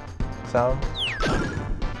sound.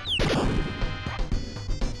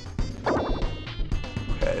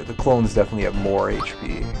 Okay, the clones definitely have more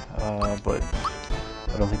HP, but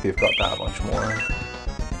I don't think they've got that much more.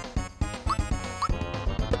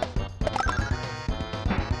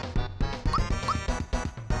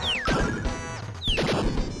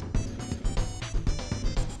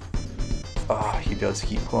 Ah, he does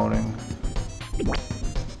keep cloning.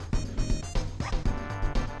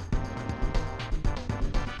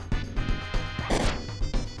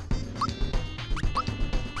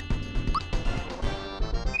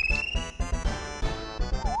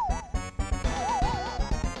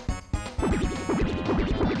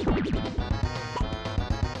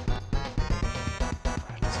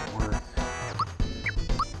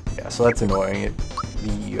 So that's annoying.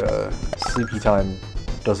 The sleepy time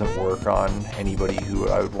doesn't work on anybody who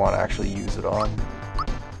I would want to actually use it on.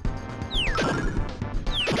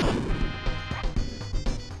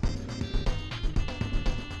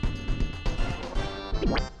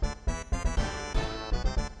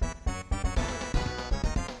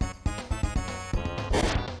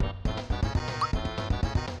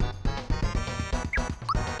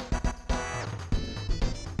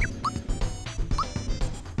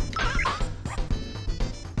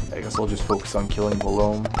 I guess I'll just focus on killing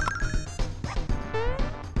Belome.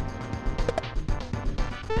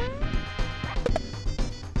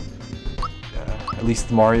 Yeah, at least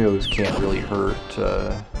the Marios can't really hurt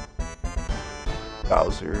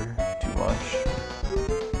Bowser too much.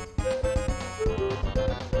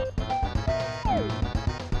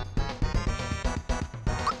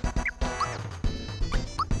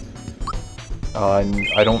 And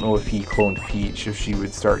I don't know if he cloned Peach, if she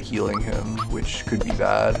would start healing him, which could be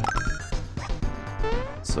bad.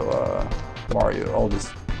 So, Mario, I'll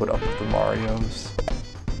just put up with the Marios.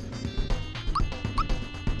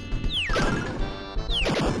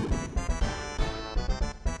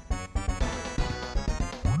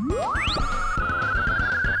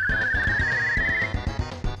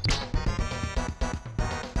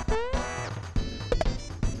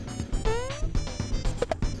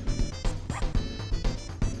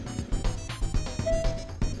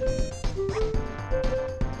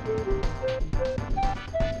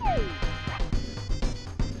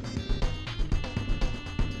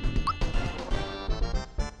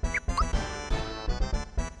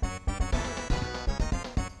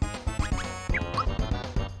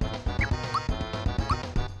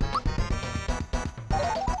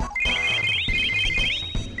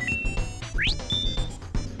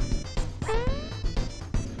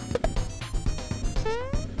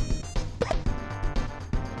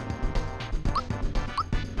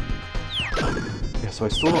 So I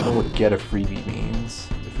still don't know what get a freebie means.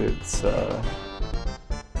 If it's, like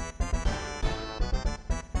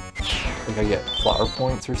I get flower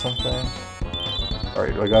points or something.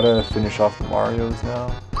 Alright, do I gotta finish off the Marios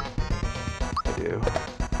now? I do.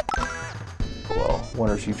 Well, 1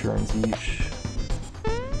 or 2 turns each.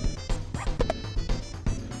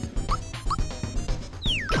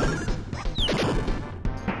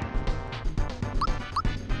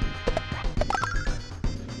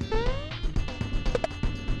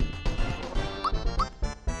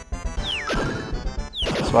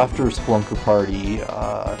 So after Spelunker Party,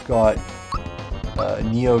 I've got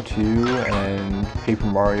Neo 2 and Paper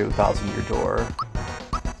Mario Thousand Year Door.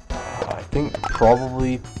 I think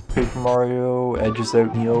probably Paper Mario edges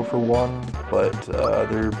out Neo for 1, but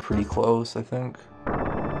they're pretty close, I think.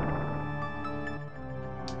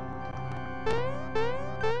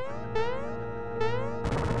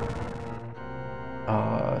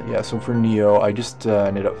 Yeah, so for Neo, I just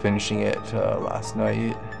ended up finishing it last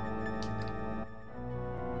night.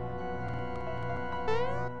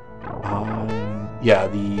 Yeah,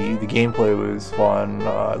 the gameplay was fun.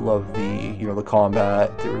 I love the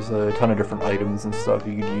combat. There was a ton of different items and stuff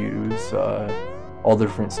you could use. All the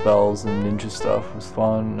different spells and ninja stuff was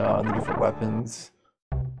fun. The different weapons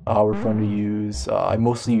were fun to use. I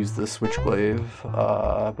mostly used the Switchglaive,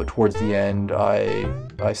 but towards the end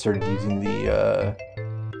I started using the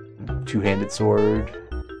two-handed sword.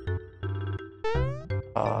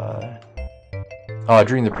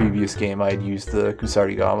 During the previous game, I had used the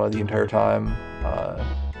Kusarigama the entire time.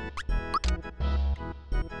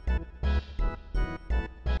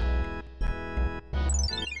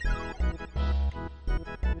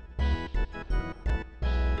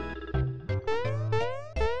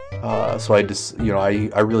 So I just,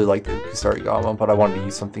 I really like the Kusarigama, but I wanted to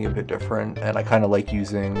use something a bit different, and I kind of like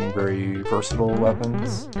using very versatile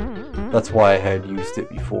weapons. That's why I had used it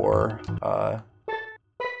before.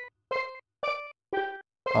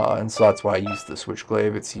 and so that's why I used the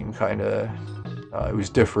Switchglaive. It seemed kind of, it was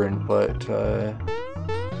different, but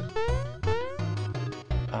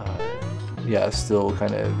yeah, still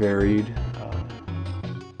kind of varied.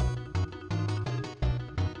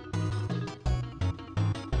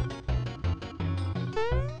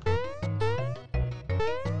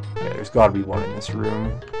 Yeah, there's got to be one in this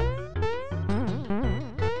room.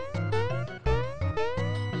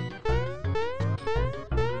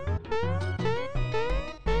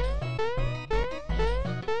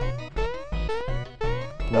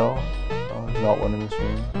 No? Oh, there's not one in this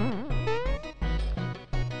room.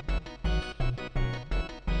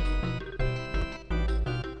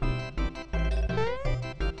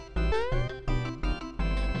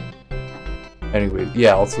 Anyway,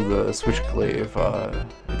 yeah, also the Switchglaive,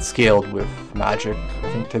 it's scaled with magic, I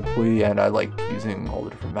think, typically, and I like using all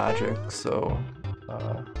the different magics, so...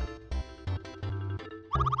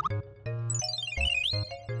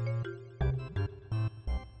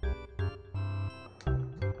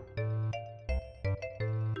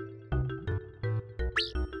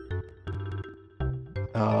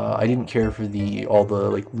 I didn't care for all the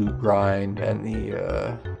like loot grind and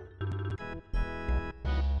the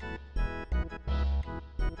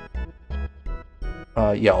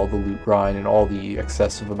yeah, all the loot grind and all the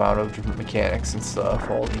excessive amount of different mechanics and stuff,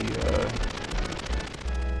 all the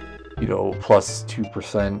you know, plus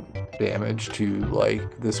 2% damage to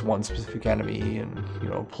like this one specific enemy, and you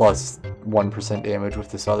know, plus 1% damage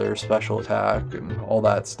with this other special attack, and all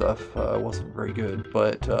that stuff wasn't very good,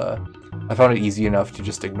 but I found it easy enough to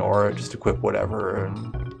just ignore it, just equip whatever,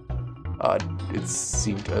 and it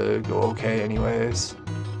seemed to go okay anyways.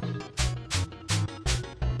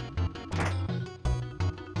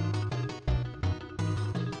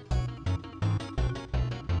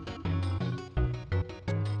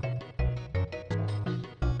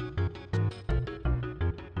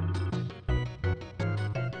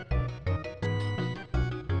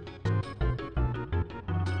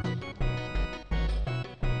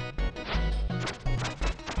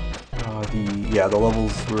 Yeah, the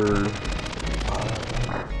levels were,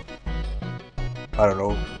 I don't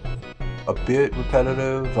know, a bit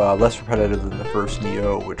repetitive, less repetitive than the first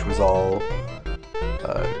Neo, which was all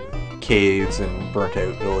caves and burnt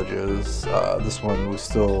out villages. This one was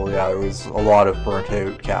still, yeah, there was a lot of burnt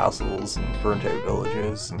out castles and burnt out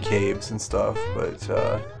villages and caves and stuff, but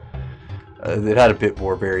it had a bit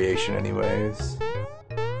more variation anyways.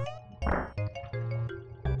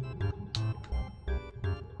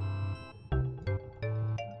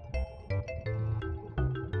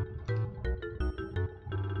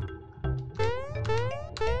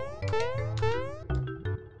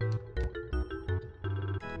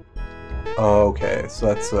 Oh, okay, so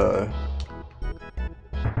that's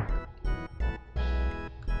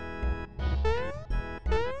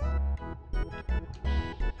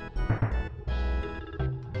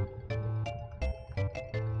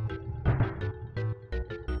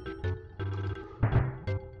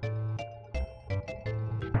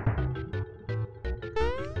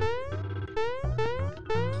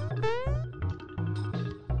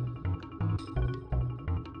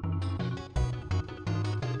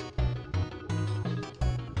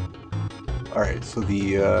alright, so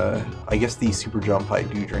I guess the super jump I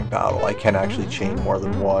do during battle, I can actually chain more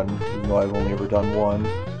than one, even though I've only ever done one.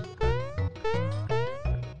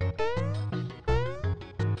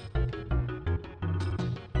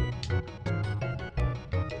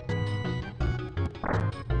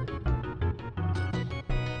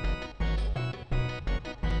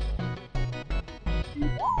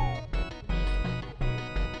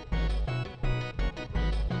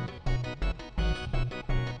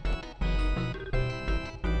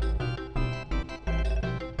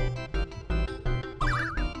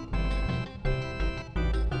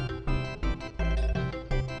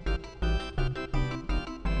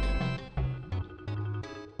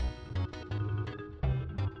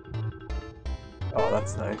 Oh,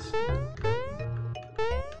 that's nice.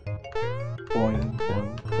 Boing,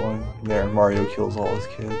 boing, boing. There, Mario kills all his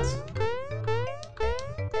kids.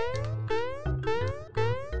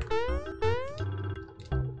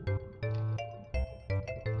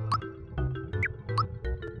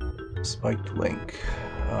 Spiked Link.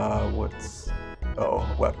 What's... Oh,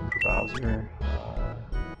 weapon for Bowser.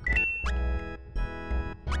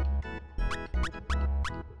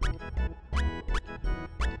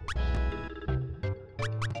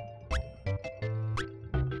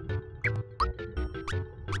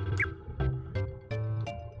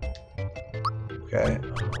 Okay.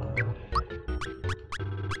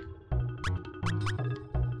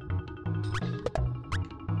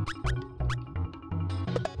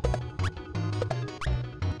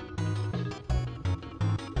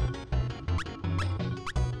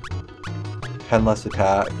 10 less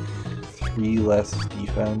attack, 3 less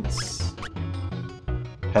defense,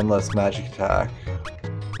 10 less magic attack,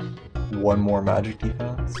 1 more magic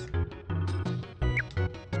defense.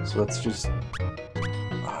 So that's just...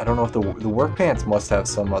 I don't know if the work pants must have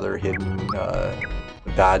some other hidden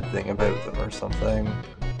bad thing about them or something.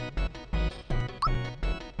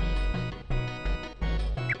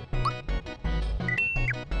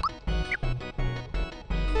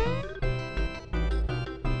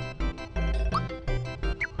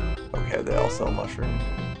 Okay, they all sell mushroom.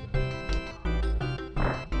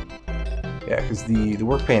 Yeah, because the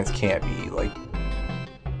work pants can't be like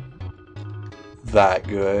that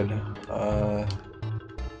good.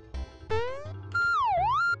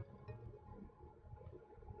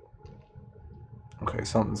 Okay,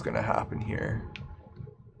 something's gonna happen here.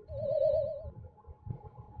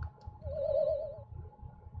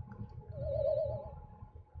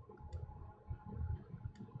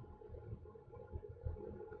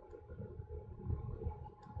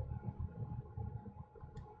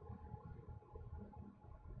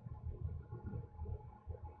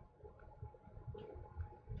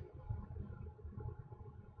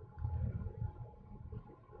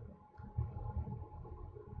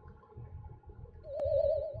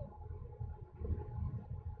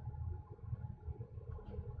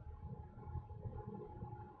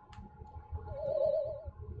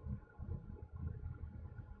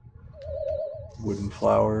 Wooden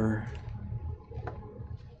flower.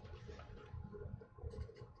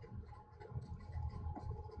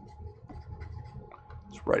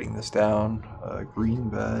 Just writing this down. Green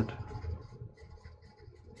bed.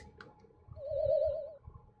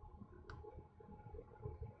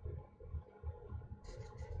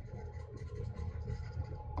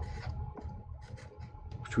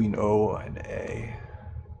 Between O and A.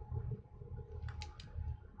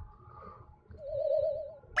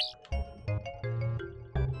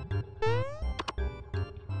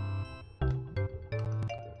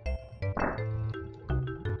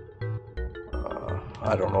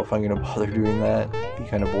 I don't know if I'm going to bother doing that. It'd be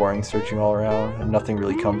kind of boring searching all around, and nothing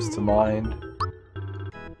really comes to mind.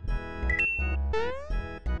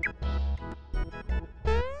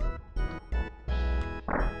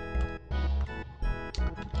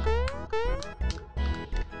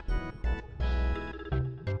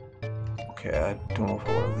 Okay, I don't know if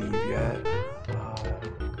I want to leave yet.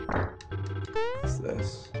 What's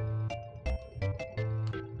this?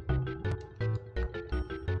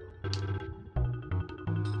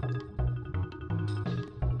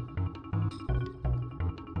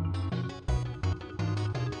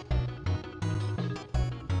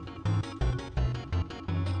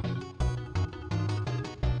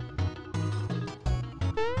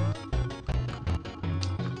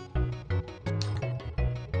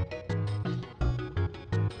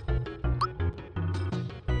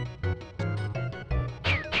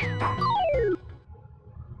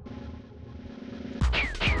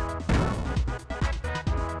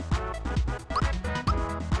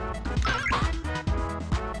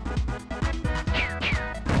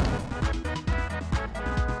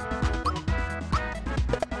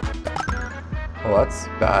 Oh, that's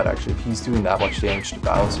bad, actually. If he's doing that much damage to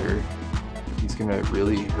Bowser, he's gonna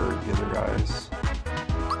really hurt the other guys.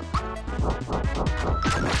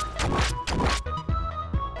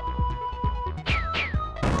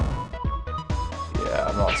 Yeah,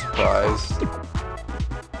 I'm not surprised.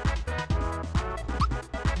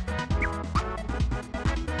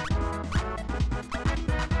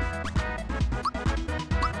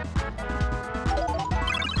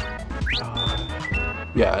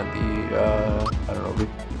 Yeah, and I don't know,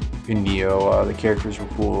 in Neo, the characters were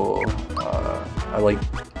cool.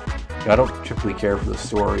 I don't typically care for the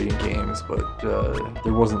story in games, but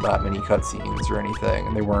there wasn't that many cutscenes or anything,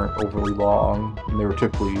 and they weren't overly long, and they were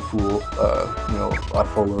typically full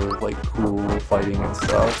of like cool fighting and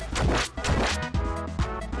stuff.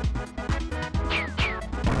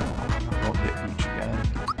 Don't hit Peach again.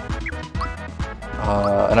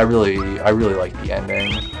 And I really liked the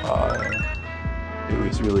ending. It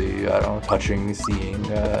was really, I don't know, touching seeing,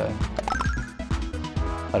 I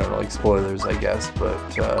don't know, like spoilers, I guess, but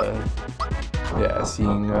yeah,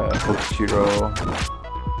 seeing Kokichiro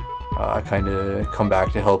kind of come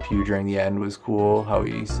back to help you during the end was cool. How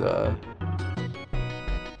he's, I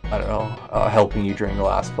don't know, helping you during the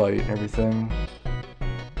last fight and everything.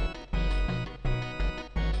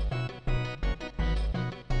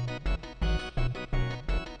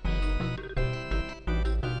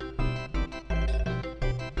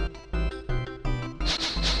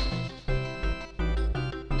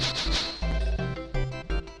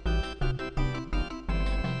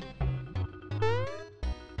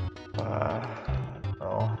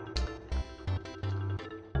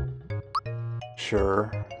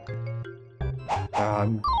 sure.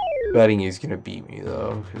 I'm betting he's gonna beat me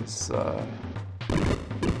though, because I'm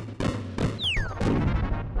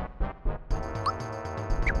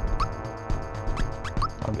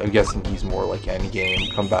guessing he's more like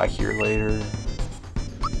endgame, come back here later,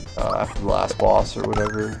 after the last boss or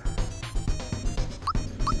whatever.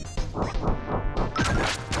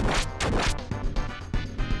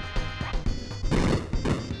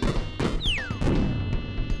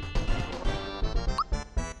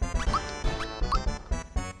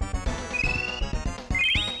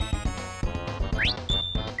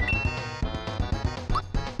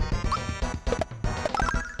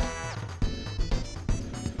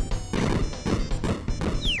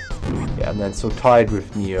 And then so tied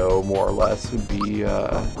with Neo, more or less, would be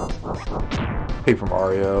Paper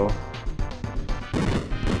Mario.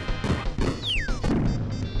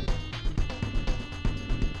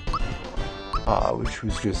 Which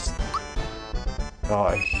was just... Oh,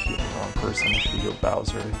 I healed the wrong person. I should heal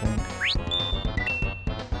Bowser, I think.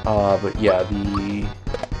 But yeah, the...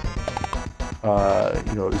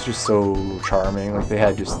 you know, it was just so charming. Like, they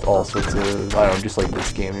had just all sorts of... I don't know, just like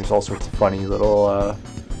this game, there's all sorts of funny little...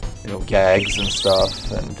 you know, gags and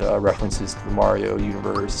stuff, and references to the Mario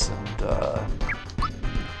universe, and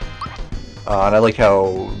I like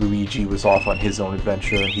how Luigi was off on his own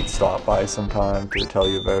adventure, and he'd stop by sometime to tell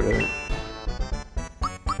you about it.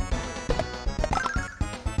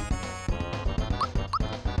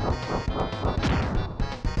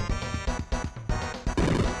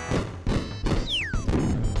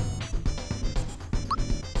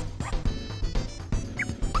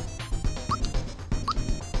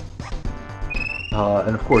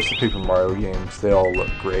 And of course the Paper Mario games, they all look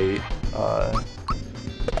great.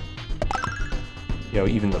 You know,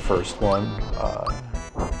 even the first one.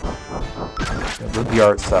 You know, the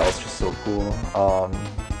art style is just so cool.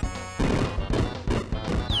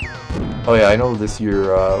 Oh yeah, I know this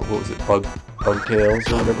year, what was it, Bug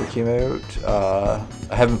Tales or whatever came out.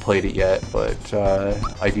 I haven't played it yet, but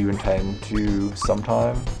I do intend to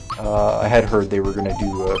sometime. I had heard they were going to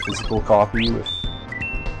do a physical copy with,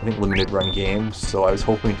 I think, limited run games, so I was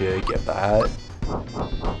hoping to get that,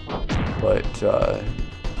 but I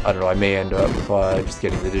don't know, I may end up just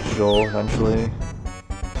getting the digital eventually.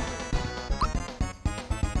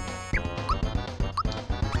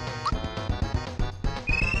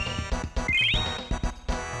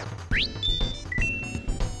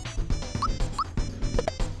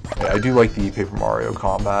 Yeah, I do like the Paper Mario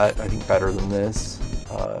combat, I think better than this.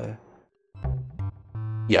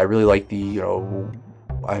 Yeah, I really like the, you know,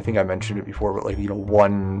 I think I mentioned it before, but like, you know,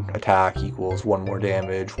 one attack equals one more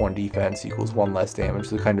damage, one defense equals one less damage.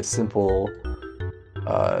 The kind of simple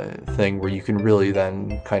thing where you can really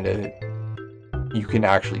then kind of, you can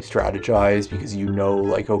actually strategize because you know,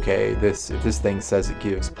 like, okay, if this thing says it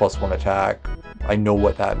gives +1 attack, I know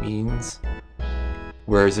what that means.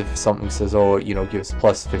 Whereas if something says, oh, you know, gives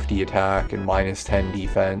 +50 attack and -10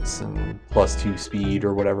 defense and +2 speed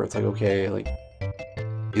or whatever, it's like, okay, like,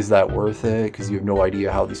 is that worth it? Because you have no idea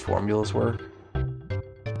how these formulas work.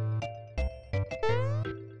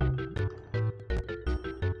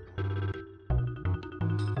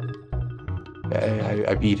 Yeah,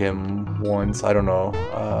 I beat him once, I don't know.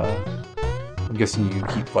 I'm guessing you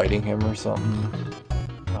keep fighting him or something.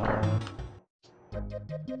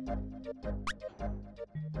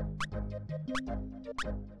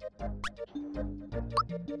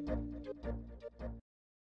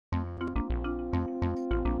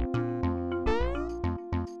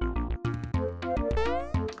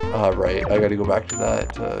 Right, I gotta go back to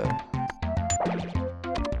that,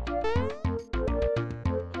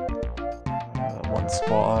 one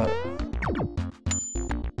spot.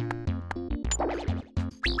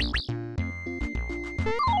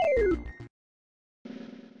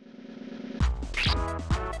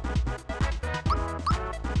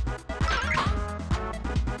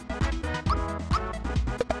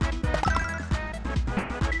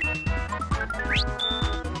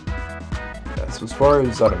 As far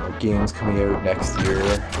as, I don't know, games coming out next year,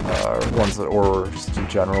 ones that, or just in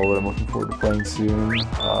general that I'm looking forward to playing soon,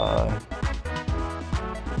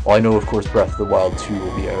 well, I know, of course, Breath of the Wild 2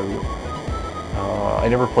 will be out. I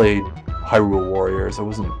never played Hyrule Warriors, I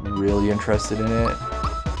wasn't really interested in it.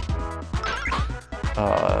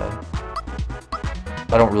 I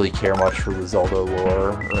don't really care much for the Zelda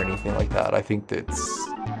lore or anything like that. I think that's,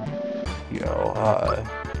 you know,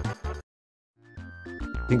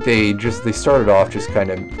 I think they started off just kind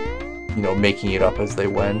of, you know, making it up as they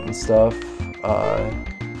went and stuff.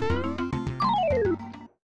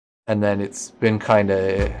 And then it's been kind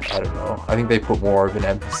of, I don't know, I think they put more of an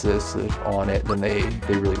emphasis on it than they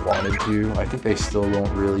really wanted to. I think they still don't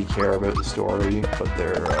really care about the story, but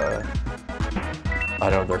they're, I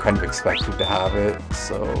don't know, they're kind of expected to have it,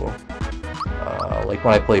 so, like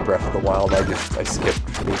when I played Breath of the Wild, I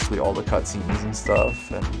skipped basically all the cutscenes and stuff,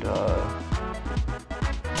 and,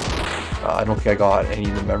 I don't think I got any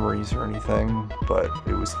of the memories or anything, but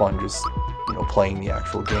it was fun just, you know, playing the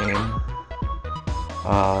actual game.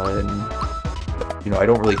 And, you know, I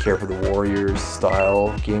don't really care for the Warriors style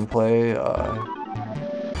gameplay,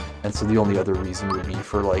 and so the only other reason would be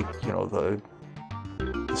for, like, you know, the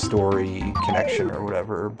story connection or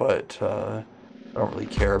whatever, but I don't really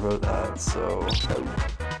care about that, so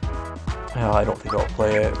I don't think I'll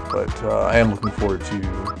play it, but I am looking forward to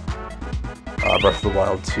Breath of the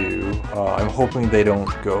Wild 2. I'm hoping they don't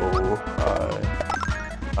go,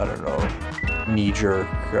 I don't know, knee-jerk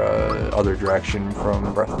other direction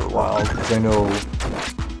from Breath of the Wild, because I know,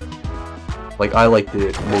 like, I liked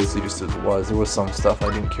it mostly just as it was. There was some stuff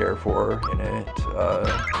I didn't care for in it,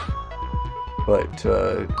 but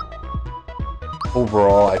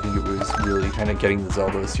overall I think it was really kind of getting the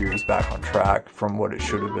Zelda series back on track from what it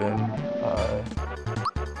should have been.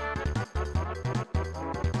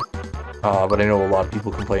 But I know a lot of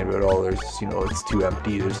people complain about, oh, there's, you know, it's too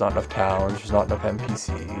empty, there's not enough towns, there's not enough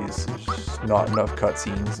NPCs, there's just not enough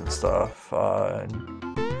cutscenes and stuff,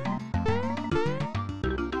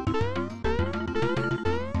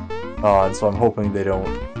 and so I'm hoping they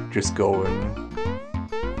don't just go and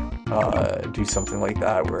do something like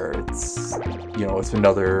that where it's, you know, it's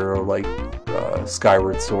another, like,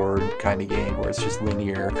 Skyward Sword kind of game where it's just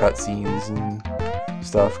linear cutscenes and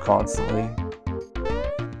stuff constantly.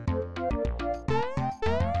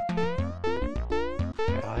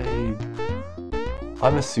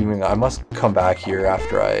 I'm assuming I must come back here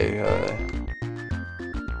after I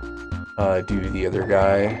do the other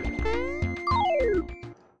guy.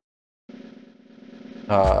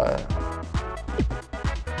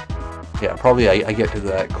 Yeah, probably I get to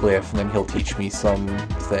that cliff and then he'll teach me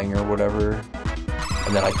something or whatever,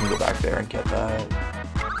 and then I can go back there and get that.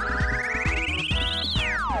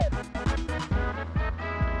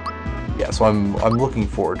 Yeah, so I'm looking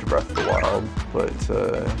forward to Breath of the Wild, but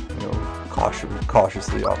you know,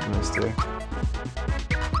 cautiously optimistic.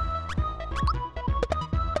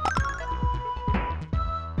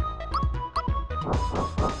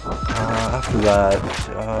 After that,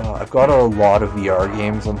 I've got a lot of VR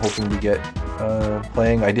games I'm hoping to get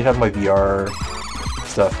playing. I did have my VR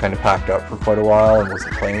stuff kind of packed up for quite a while and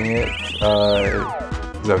wasn't playing it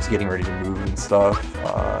because I was getting ready to move and stuff.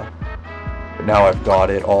 But now I've got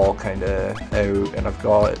it all kind of out, and I've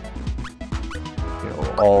got, you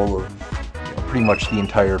know, all of, you know, pretty much the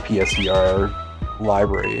entire PSVR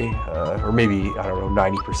library, or maybe, I don't know,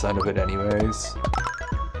 90% of it anyways.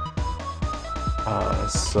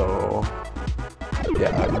 So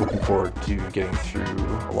yeah, I'm looking forward to getting through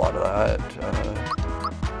a lot of that.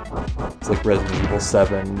 It's like Resident Evil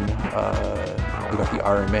 7, we got the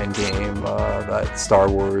Iron Man game, that Star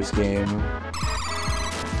Wars game.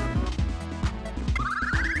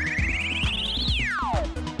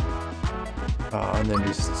 And then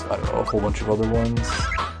just, I don't know, a whole bunch of other ones.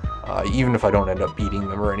 Even if I don't end up beating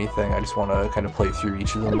them or anything, I just want to kind of play through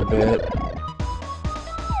each of them a bit.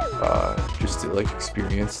 Just to, like,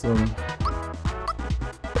 experience them.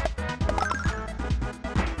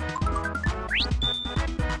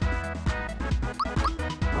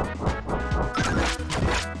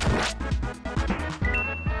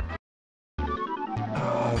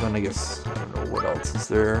 Then I guess, I don't know, what else is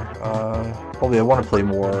there? Probably I want to play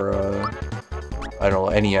more, I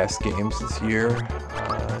don't know, NES games this year.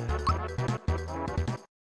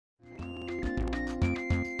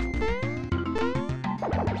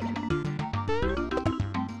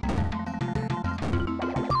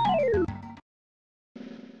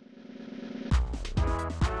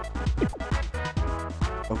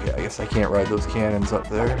 Okay, I guess I can't ride those cannons up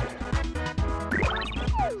there.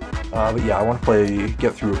 But yeah, I want to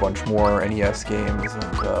get through a bunch more NES games and,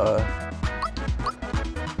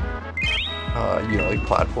 you know, like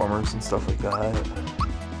platformers and stuff like that.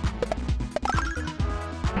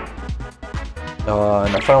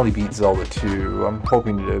 And I finally beat Zelda 2. I'm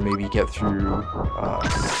hoping to maybe get through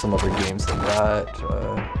some other games like that.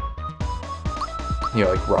 You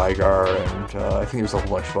know, like Rygar, and I think there's a whole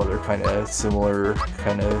bunch of other kind of similar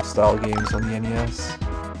kind of style games on the NES.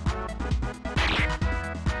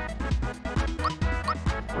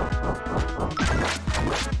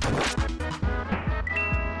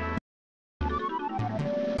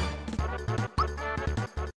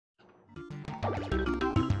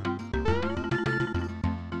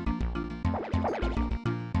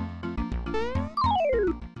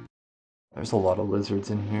 There's a lot of lizards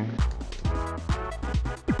in here.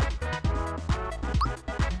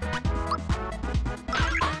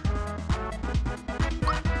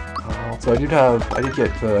 So I did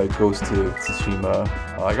get Ghost to Tsushima.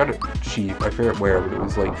 I got it cheap. I forget where, but it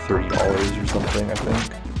was like $30 or something, I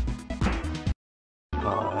think.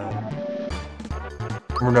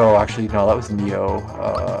 Or no, actually, no, that was Neo.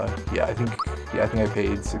 Yeah, I think I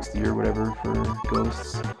paid 60 or whatever for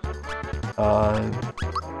Ghosts.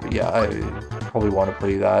 But yeah, I probably want to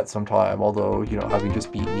play that sometime. Although, you know, having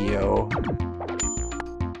just beat Neo,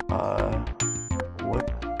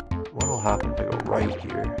 what'll happen if I go right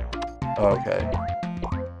here? Oh, okay.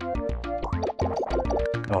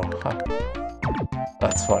 Oh,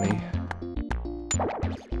 that's funny.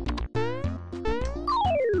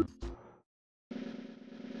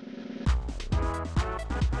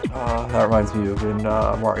 That reminds me of in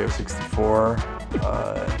Mario 64.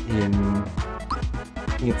 I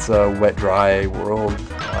think it's a wet dry world.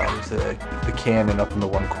 There's the cannon up in the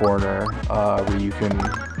one corner where you can.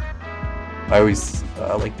 I always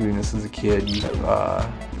like doing this as a kid. You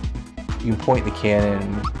can point the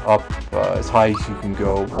cannon up as high as you can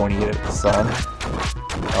go, pointing it at the sun,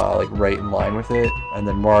 like right in line with it, and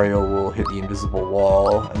then Mario will hit the invisible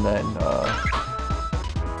wall and then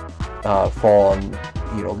fall and,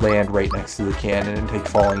 you know, land right next to the cannon and take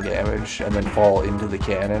falling damage, and then fall into the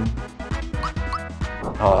cannon.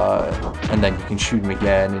 And then you can shoot him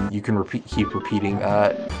again, and you can keep repeating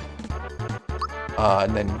that,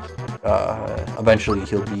 and then eventually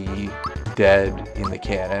he'll be dead in the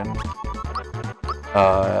cannon.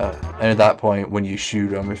 And at that point, when you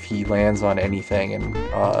shoot him, if he lands on anything, and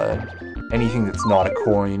anything that's not a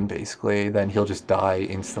coin, basically, then he'll just die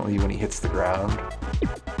instantly when he hits the ground.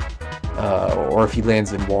 Or if he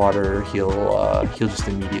lands in water, he'll just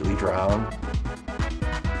immediately drown.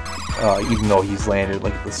 Even though he's landed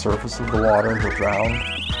like at the surface of the water, he'll drown.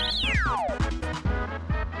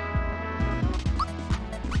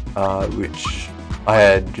 Which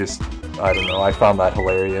I don't know, I found that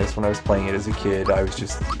hilarious when I was playing it as a kid. I would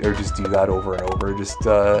just do that over and over, just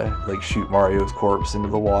like shoot Mario's corpse into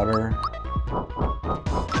the water.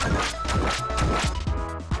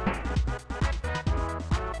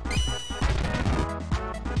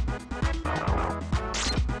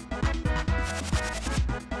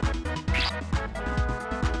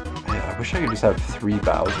 I wish I could just have 3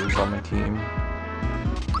 Bowsers on my team.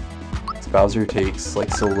 This Bowser takes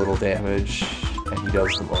like so little damage, and he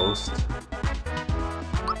does the most.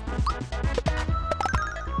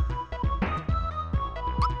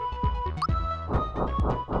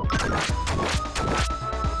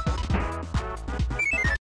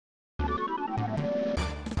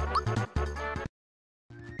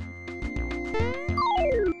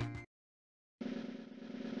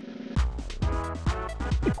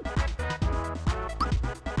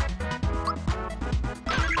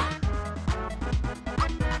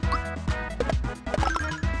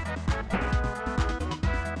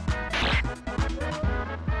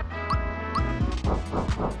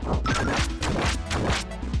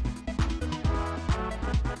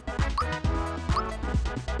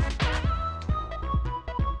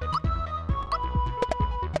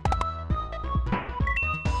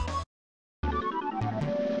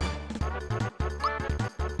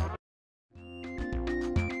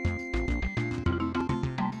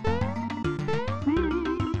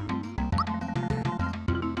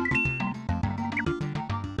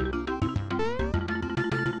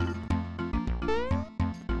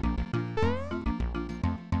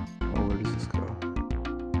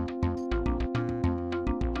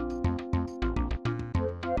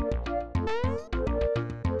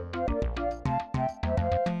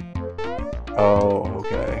 Oh,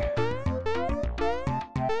 okay.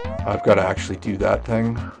 I've got to actually do that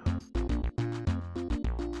thing.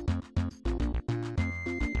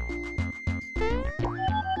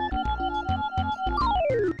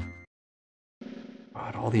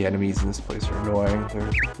 God, all the enemies in this place are annoying.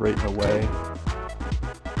 They're right in the way.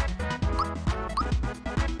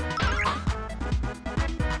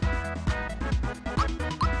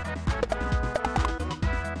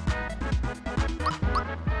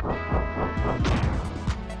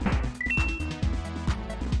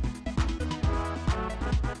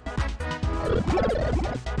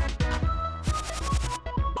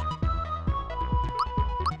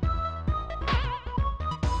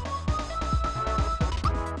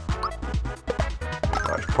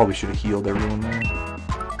 Probably should have healed everyone there.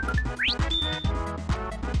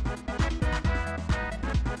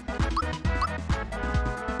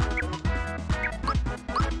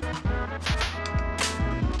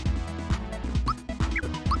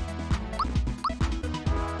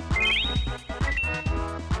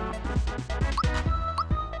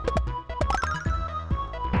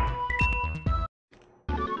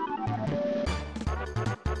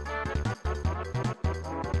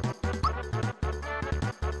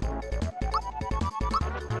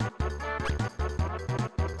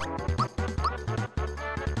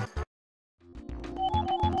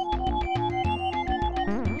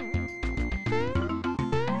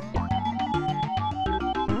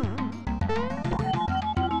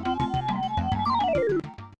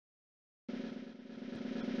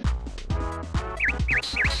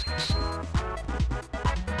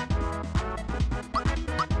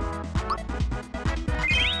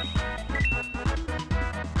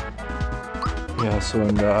 Yeah, so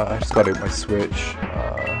I just got out my Switch,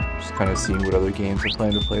 just kind of seeing what other games I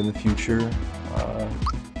plan to play in the future,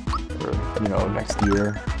 or, you know, next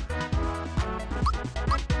year.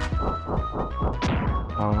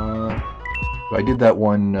 I did that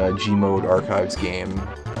one Gmode Archives game,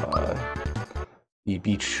 the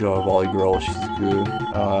beach volley girl, she's good.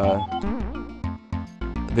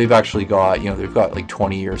 They've actually got, you know, they've got like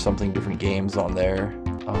 20 or something different games on there.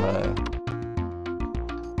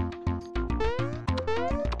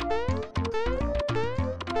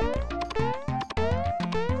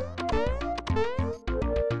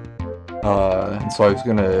 And so I was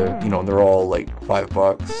gonna, you know, they're all like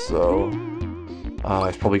 $5, so I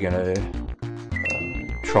was probably gonna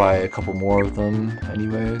try a couple more of them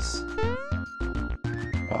anyways.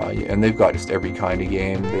 Yeah, and they've got just every kind of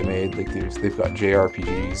game they made. Like they've got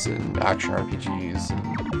JRPGs and action RPGs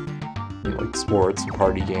and, you know, like sports and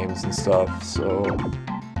party games and stuff. So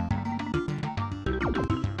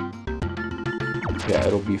yeah,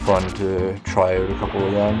 it'll be fun to try out a couple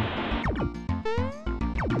of them.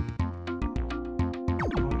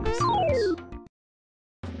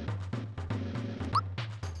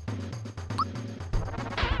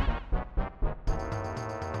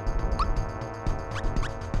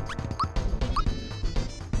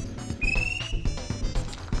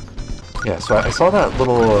 Yeah, so I saw that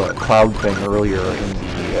little cloud thing earlier in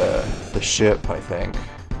the ship, I think.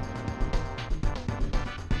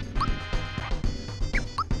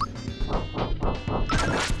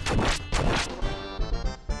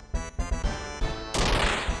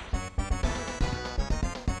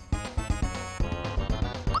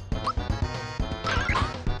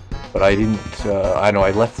 But I didn't, I know,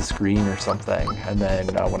 I left the screen or something, and then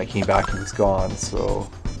when I came back it was gone, so...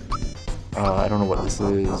 I don't know what this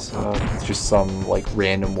is. It's just some, like,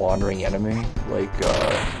 random wandering enemy. Like,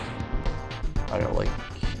 I don't know, like,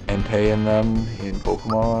 Entei in them in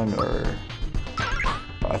Pokemon, or...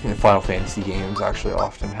 I think the Final Fantasy games actually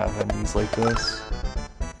often have enemies like this.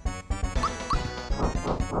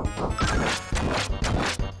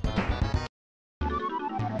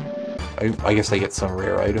 I guess I get some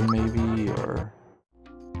rare item, maybe, or...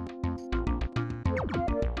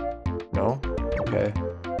 No? Okay.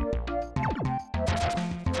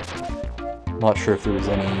 Not sure if there was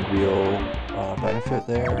any real benefit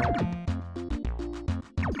there.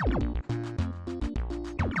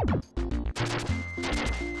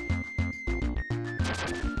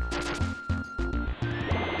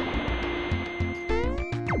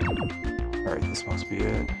 Alright, this must be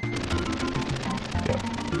it. Yep.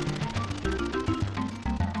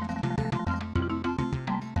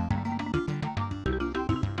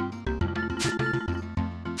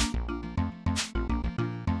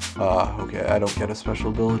 Okay, I don't get a special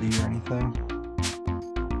ability or anything.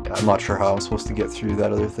 Yeah, I'm not sure how I'm supposed to get through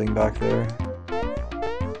that other thing back there.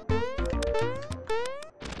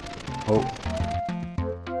 Oh.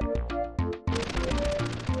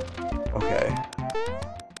 Okay.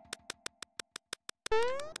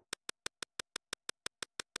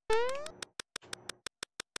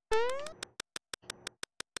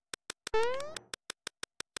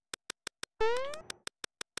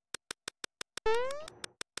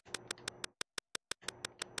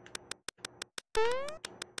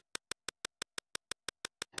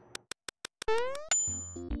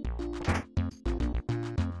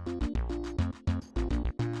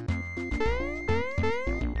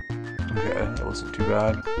 Okay, that wasn't too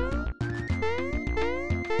bad.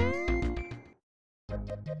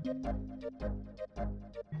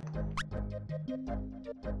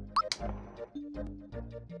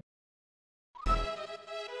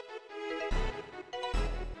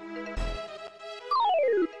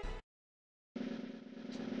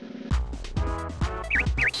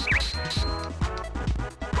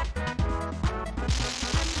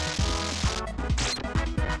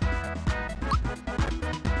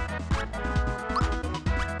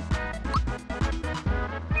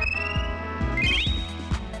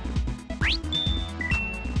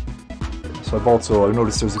 So I've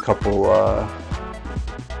noticed there's a couple,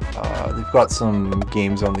 they've got some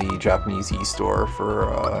games on the Japanese e-store for,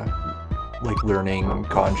 like, learning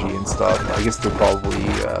kanji and stuff. I guess they're probably,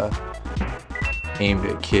 aimed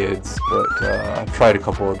at kids, but, I've tried a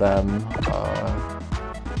couple of them.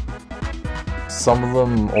 Some of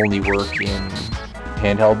them only work in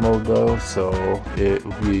handheld mode, though, so it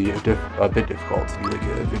would be a bit difficult to do, like,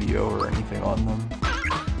 a video or anything on them.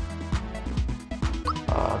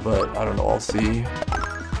 But I don't know, I'll see.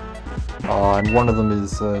 And one of them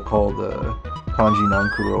is called Kanji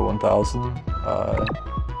Nankuro 1000.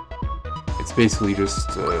 It's basically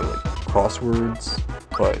just like crosswords,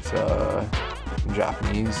 but in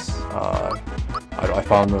Japanese. I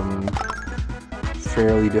found them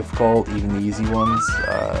fairly difficult, even the easy ones.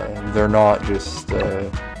 They're not just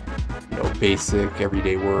you know, basic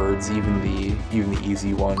everyday words. Even the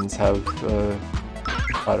easy ones have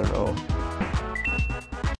I don't know,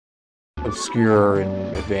 obscure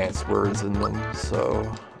and advanced words in them.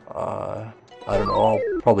 So I don't know. I'll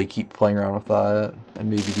probably keep playing around with that and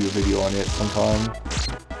maybe do a video on it sometime.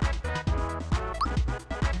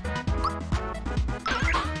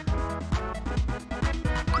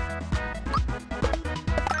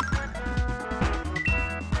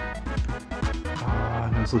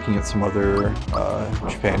 I was looking at some other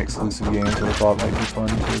Japan exclusive games that I thought might be fun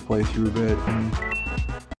to play through a bit and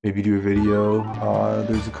maybe do a video.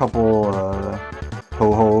 There's a couple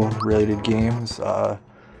Toho related games.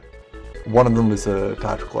 One of them is a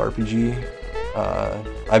tactical RPG. I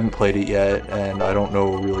haven't played it yet, and I don't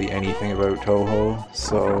know really anything about Toho,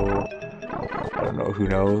 so I don't know, who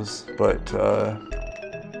knows, but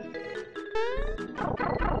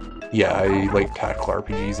yeah, I like tactical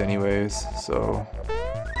RPGs anyways, so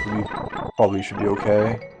we probably should be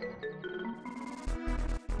okay.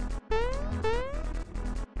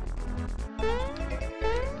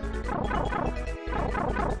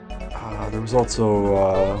 There was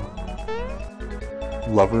also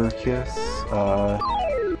Lover Kiss.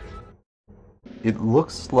 It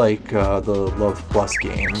looks like the Love Plus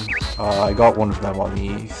game. I got one of them on the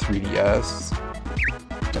 3DS.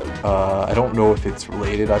 I don't know if it's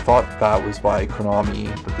related. I thought that was by Konami,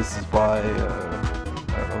 but this is by,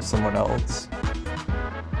 I don't know, someone else.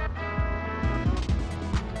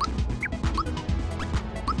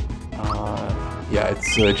 Yeah,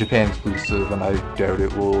 it's Japan exclusive, and I doubt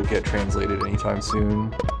it will get translated anytime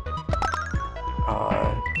soon.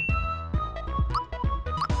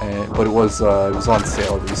 But it was on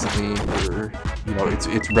sale recently. For, you know,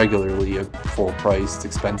 it's regularly a full-priced,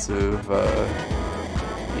 expensive,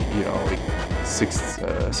 you know, like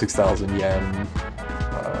 6,000 yen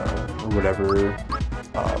or whatever,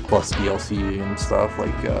 plus DLC and stuff.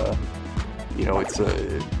 Like, you know, it's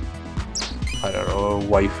a, I don't know, a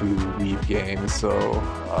waifu weeb game, so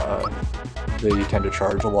they tend to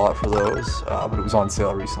charge a lot for those. But it was on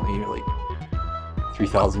sale recently, like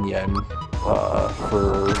 3,000 yen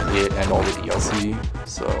for it and all the DLC,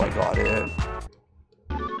 so I got it.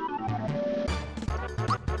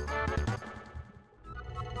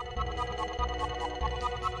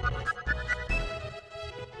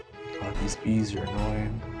 God, these bees are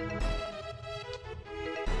annoying.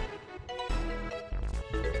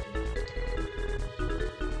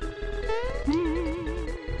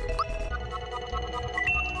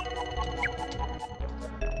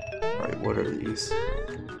 Right, what are these?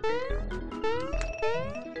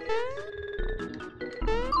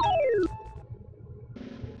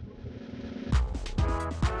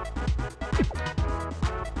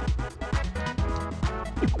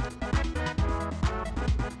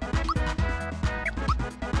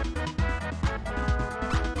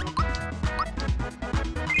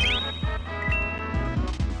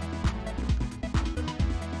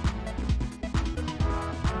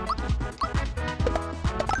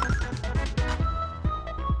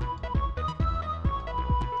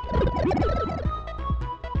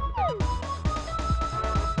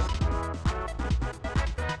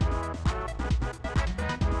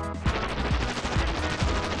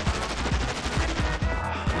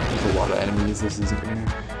 There's a lot of enemies. This isn't gonna.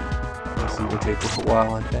 This will take us a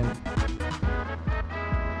while, I think.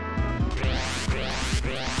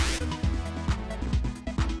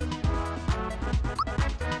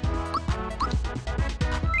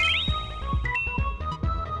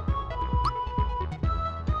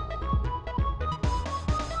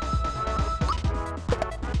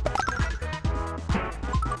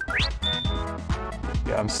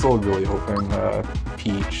 Yeah, I'm still really hoping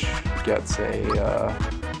Peach gets a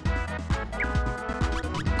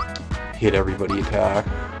hit everybody attack,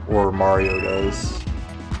 or Mario does.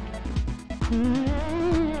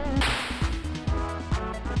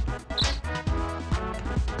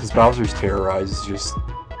 Because Bowser's Terrorize is just,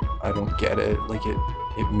 I don't get it. Like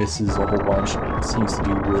it misses a whole bunch and it seems to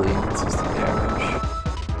do really inconsistent damage.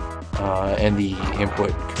 And the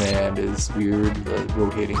input command is weird, the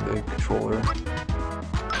rotating the controller.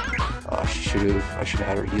 I should have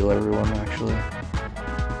had her heal everyone, actually.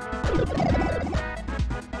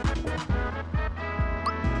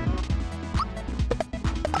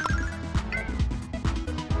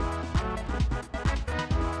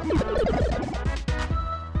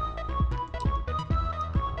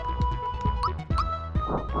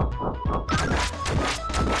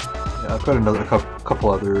 Yeah, I've got another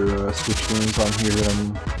couple other Switch games on here that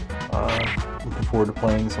Looking forward to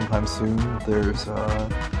playing sometime soon. There's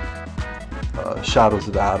Shadows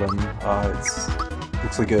of Adam. It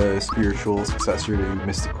looks like a spiritual successor to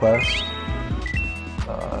Mystic Quest,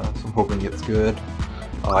 so I'm hoping it's good.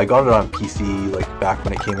 I got it on PC like back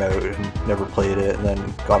when it came out and never played it, and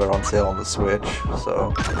then got it on sale on the Switch,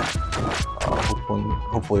 so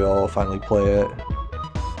hopefully I'll finally play it.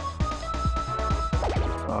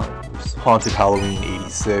 There's Haunted Halloween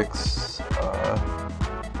 86.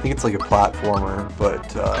 I think it's like a platformer,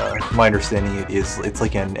 but my understanding it's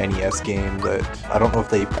like an NES game that I don't know if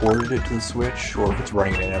they ported it to the Switch or if it's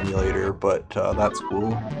running in an emulator, but that's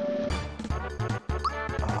cool.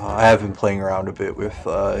 I have been playing around a bit with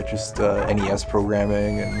just NES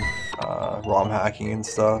programming and ROM hacking and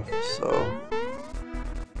stuff, so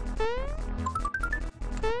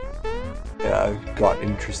yeah, I got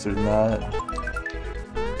interested in that.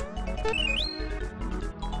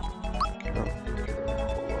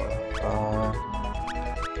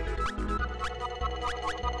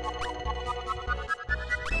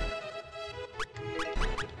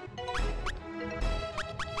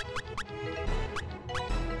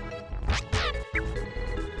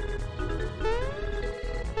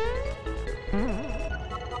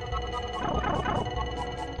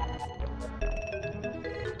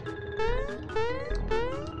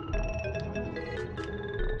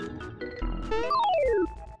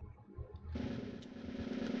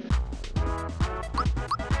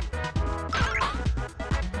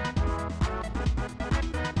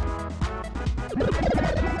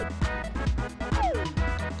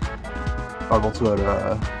 I've also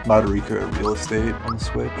got Madarika Real Estate on the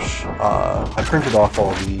Switch. I printed off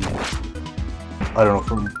all the, I don't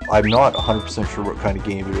know, I'm not 100% sure what kind of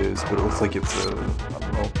game it is, but it looks like it's a, I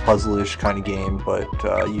don't know, puzzle-ish kind of game, but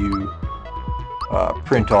you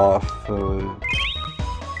print off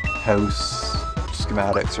house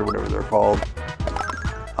schematics or whatever they're called,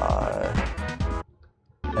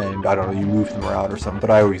 and I don't know, you move them around or something,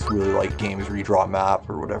 but I always really like games where you draw a map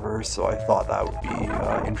or whatever, so I thought that would be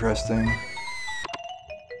interesting.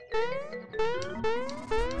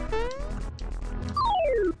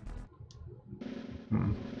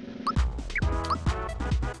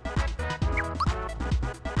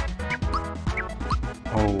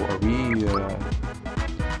 Oh, are we, yeah,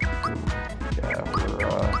 we're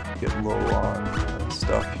getting low on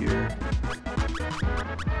stuff here.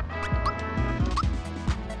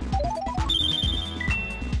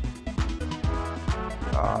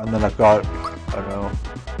 And then I've got, I don't know,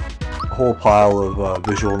 a whole pile of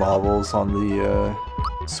visual novels on the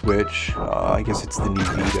Switch. I guess it's the new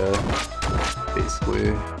Vita,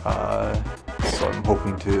 basically. So I'm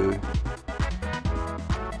hoping to...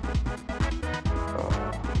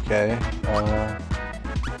 okay.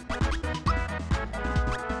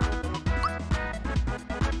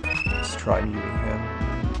 Let's try muting him.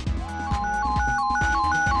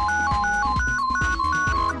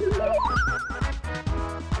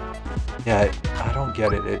 Yeah, I don't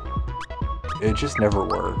get it. It just never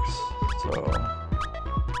works, so...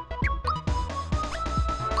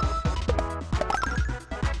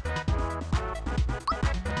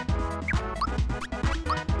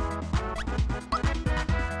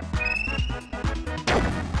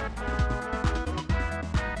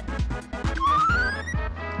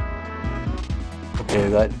 Okay,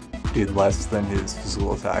 that did less than his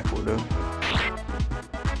physical attack would have.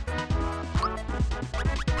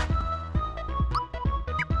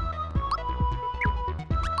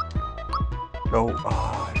 No,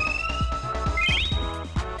 I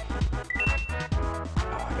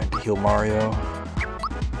meant to heal Mario.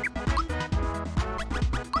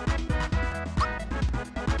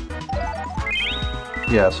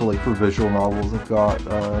 Yeah, so like for visual novels, I've got, you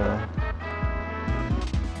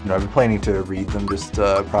know, I've been planning to read them, just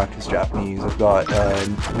practice Japanese. I've got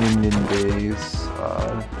Nin Days,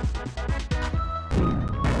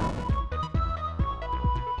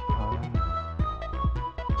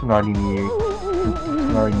 Tonari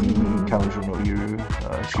Kanjo no Yuru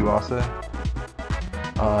Shiwase.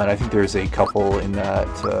 And I think there's a couple in that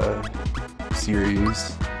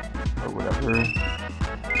series, or whatever.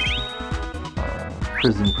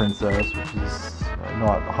 Prison Princess, which is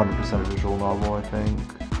not 100% a visual novel, I think.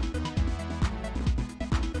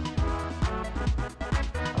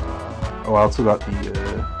 Oh, I also got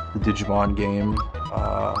the Digimon game.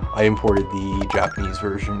 I imported the Japanese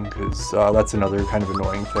version because that's another kind of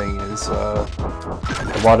annoying thing, is a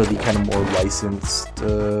lot of the kind of more licensed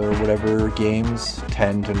or whatever games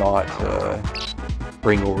tend to not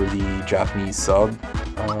bring over the Japanese sub.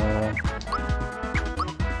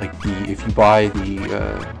 Like if you buy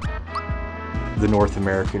the the North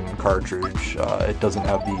American cartridge, it doesn't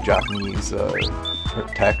have the Japanese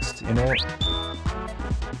text in it,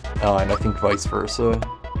 and I think vice versa.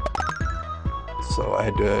 So I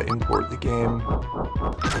had to import the game,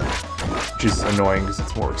 which is annoying because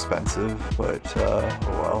it's more expensive, but oh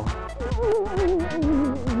well.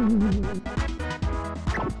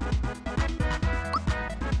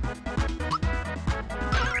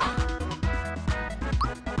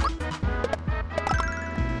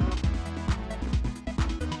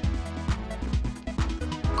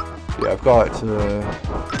 Yeah, I've got, I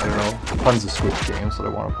don't know, tons of Switch games that I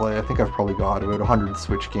want to play. I think I've probably got about 100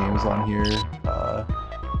 Switch games on here.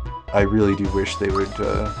 I really do wish they would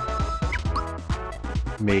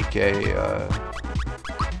make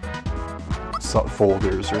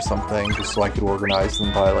folders or something, just so I could organize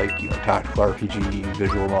them by, like, you know, tactical RPG,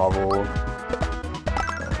 visual novel,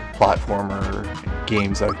 platformer,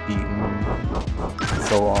 games I've beaten, and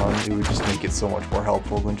so on. It would just make it so much more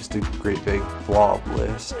helpful than just a great big blob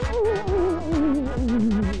list.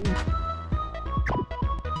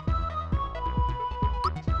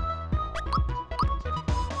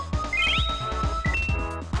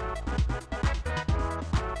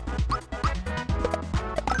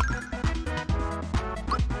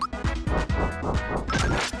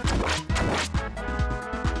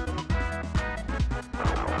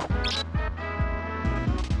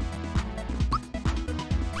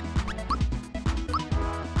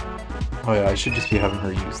 Oh yeah, I should just be having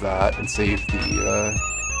her use that and save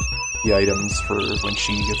the items for when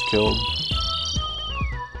she gets killed.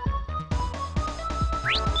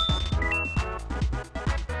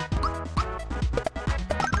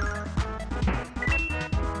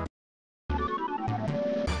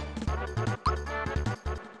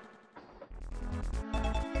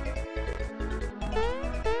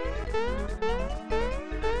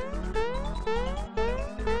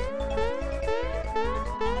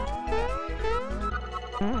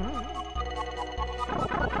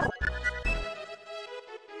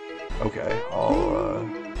 Okay, I'll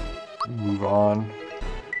move on.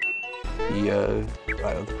 The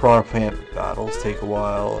piranha plant battles take a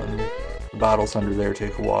while, and the battles under there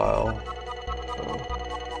take a while.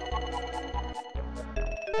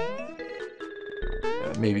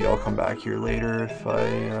 So, maybe I'll come back here later if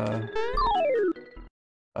I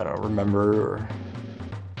don't remember, or...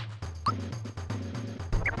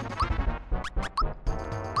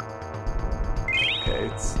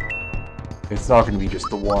 Okay, it's not going to be just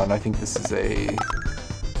the one. I think this is a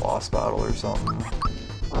boss battle or something.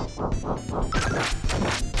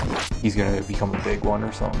 He's going to become a big one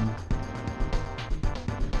or something.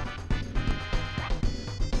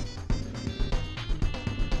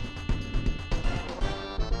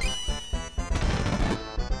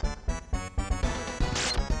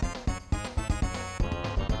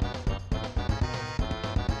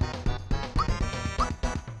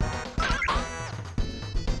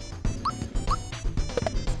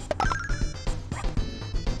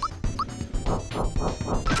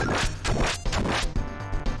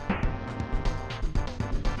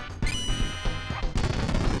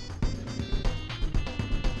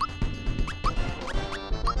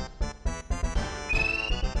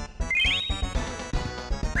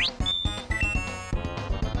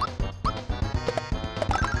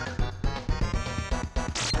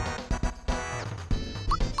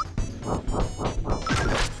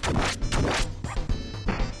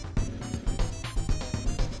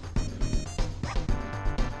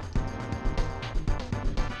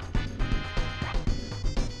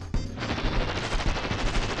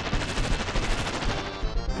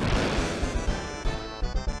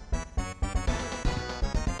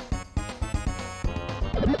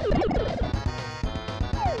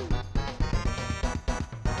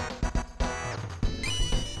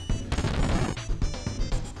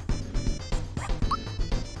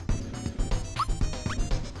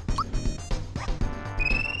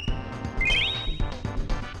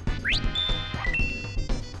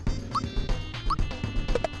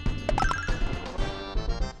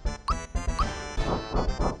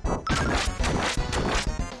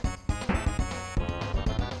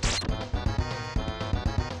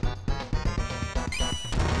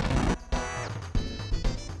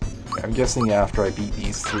 I'm guessing after I beat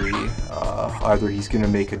these three, either he's gonna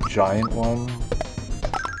make a giant one,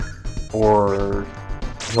 or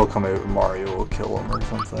he'll come out and Mario will kill him or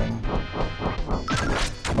something.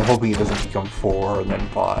 I'm hoping he doesn't become 4 and then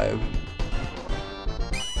 5.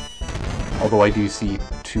 Although I do see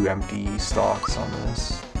 2 empty stocks on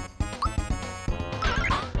this.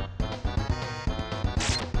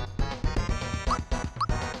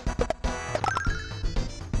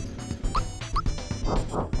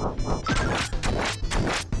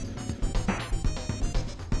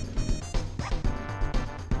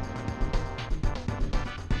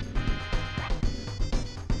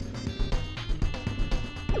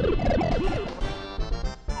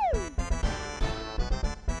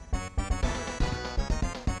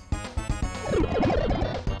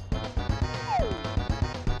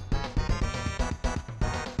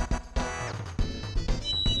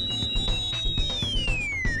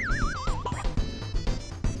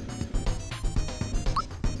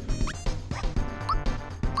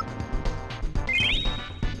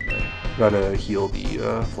 Gotta heal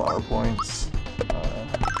the flower points.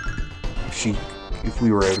 If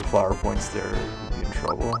we were out of flower points there, we'd be in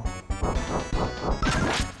trouble.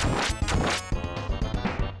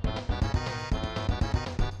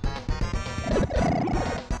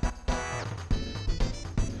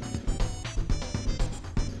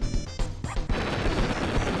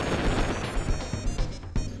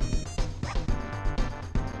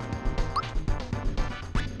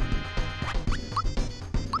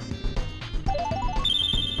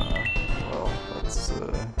 Well, that's a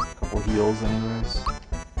couple heals anyways.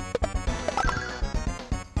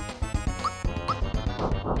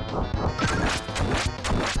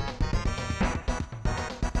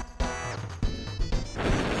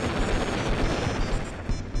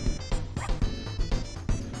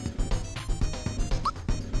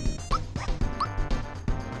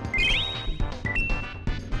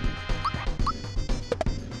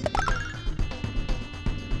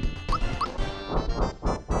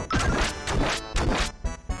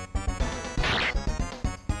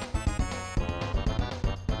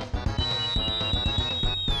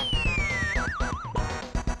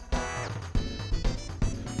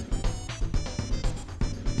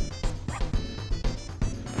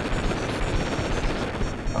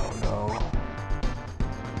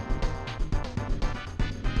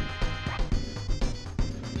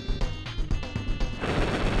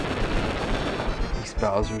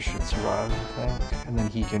 Bowser should survive, I think, and then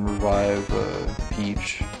he can revive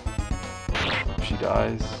Peach if she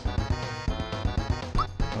dies.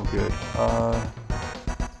 Oh good. Yeah,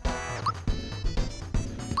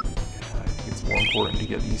 I think it's more important to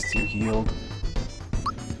get these two healed.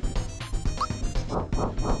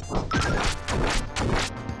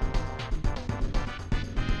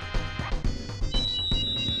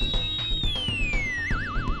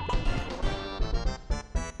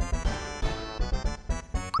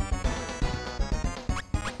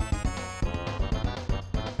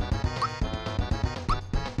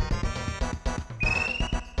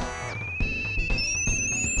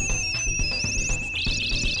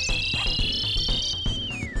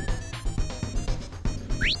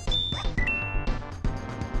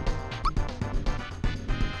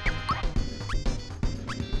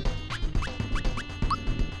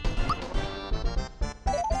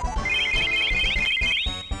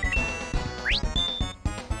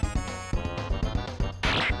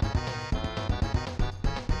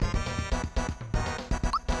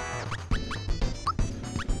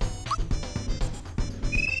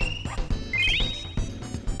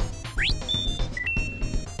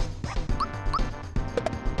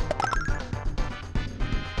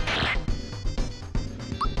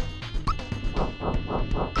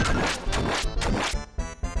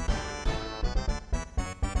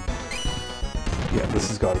 Yeah, this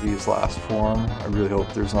has got to be his last form. I really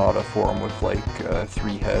hope there's not a form with like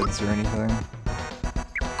 3 heads or anything.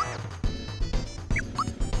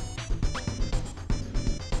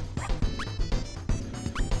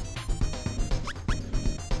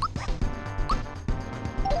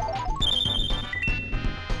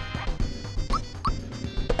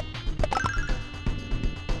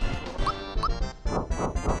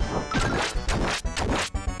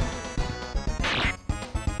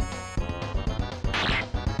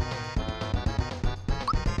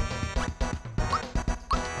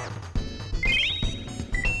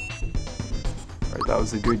 That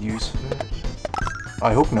was a good use of it.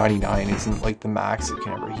 I hope 99 isn't like the max it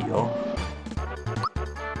can ever heal.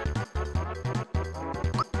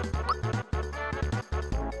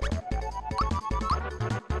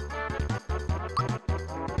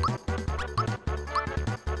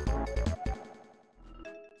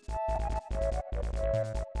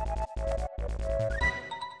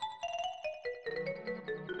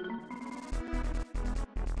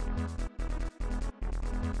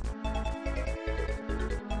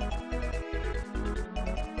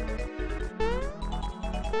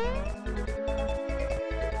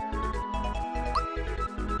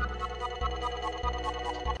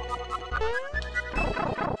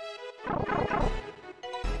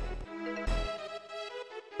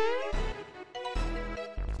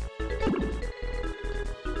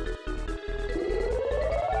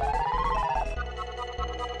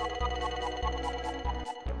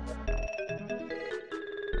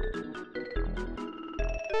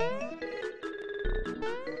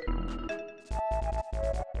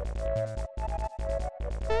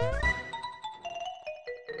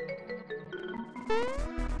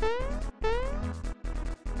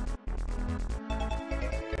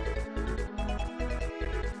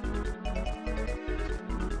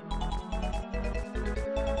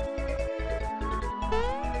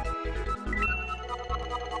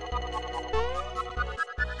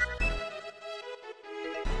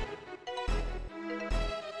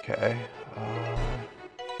 Okay.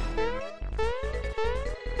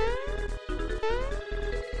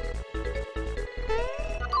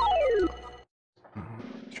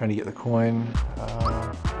 Trying to get the coin.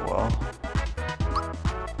 Well.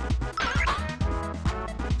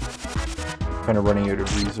 Kind of running out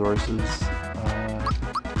of resources.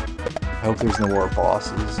 I hope there's no more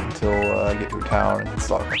bosses until I get to a town and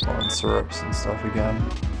stock up on syrups and stuff again.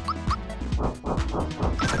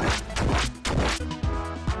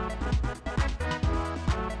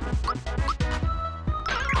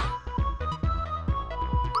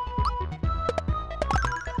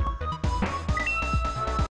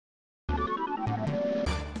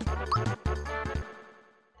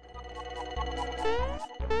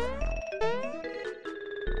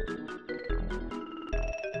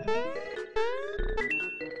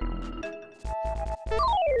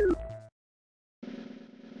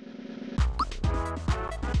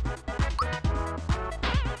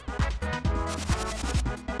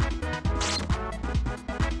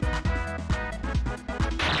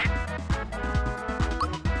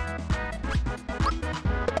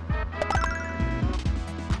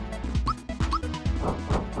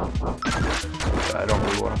 I don't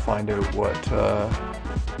really want to find out what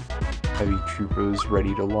heavy troop is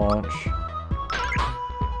ready to launch.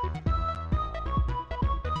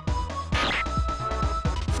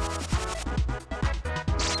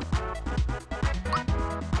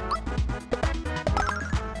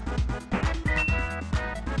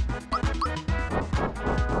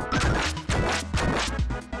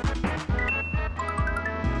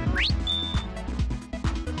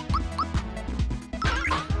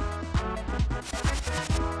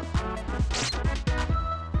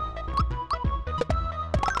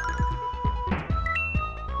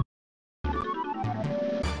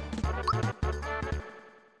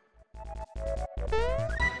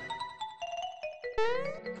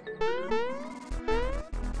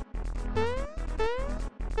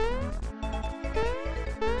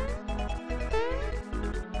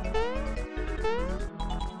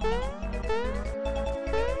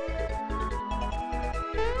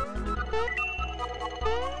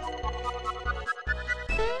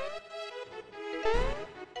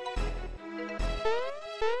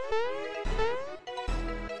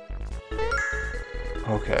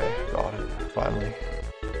 Okay, got it, finally.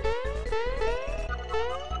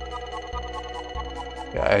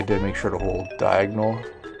 Yeah, I did make sure to hold diagonal.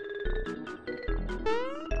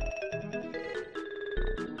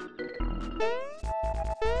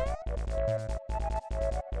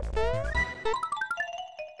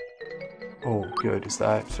 Oh, good, is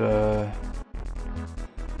that,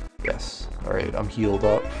 yes. Alright, I'm healed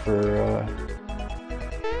up for,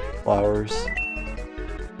 flowers.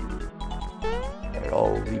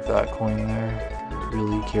 I'll leave that coin there. I don't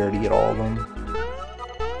really care to get all of them.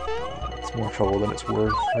 It's more trouble than it's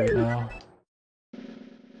worth right now.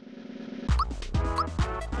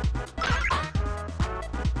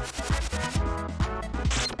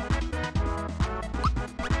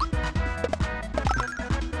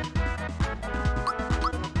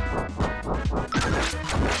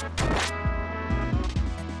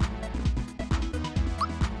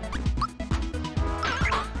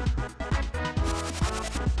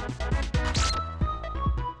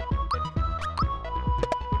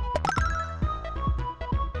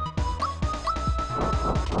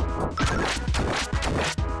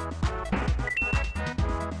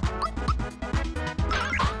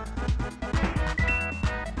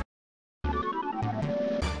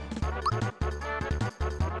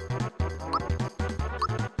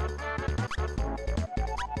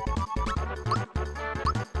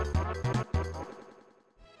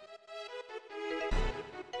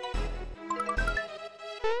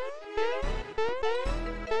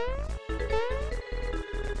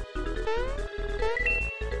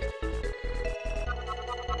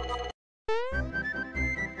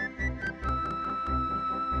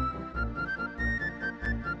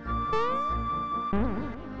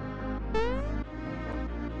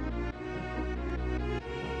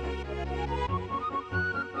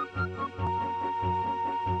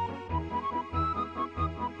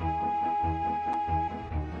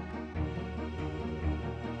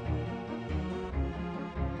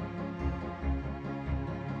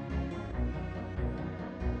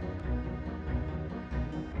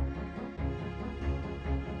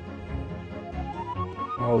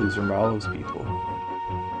 Oh, these are Mallow's people.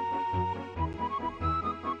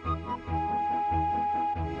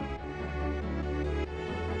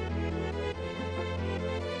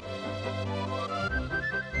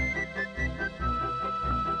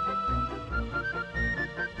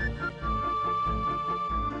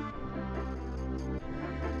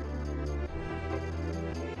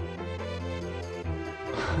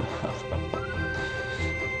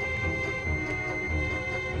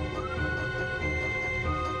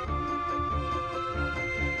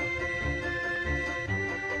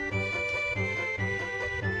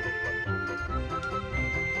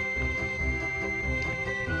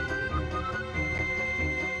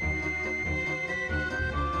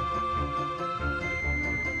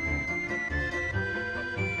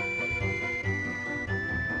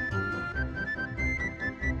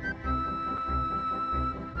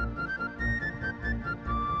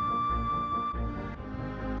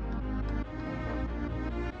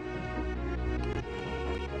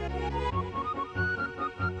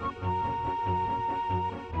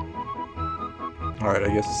 Alright,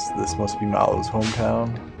 I guess this must be Mallow's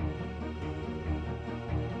hometown.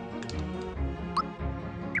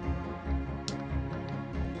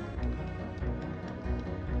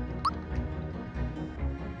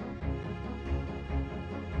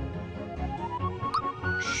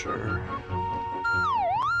 Sure.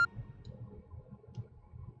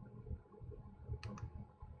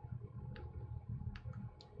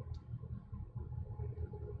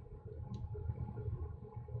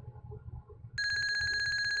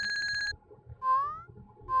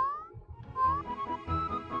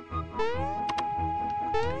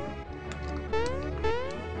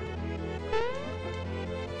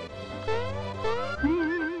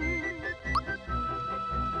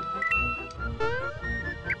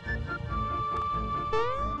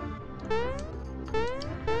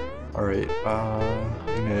 Alright, I'm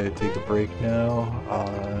gonna take a break now,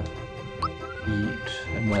 eat,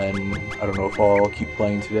 and then I don't know if I'll keep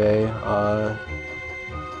playing today. I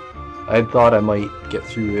thought I might get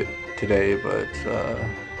through it today, but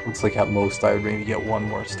looks like at most I would maybe get one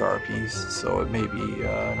more star piece, so it may be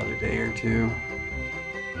another day or two.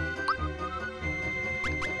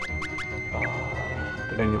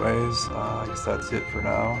 But anyways, I guess that's it for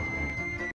now.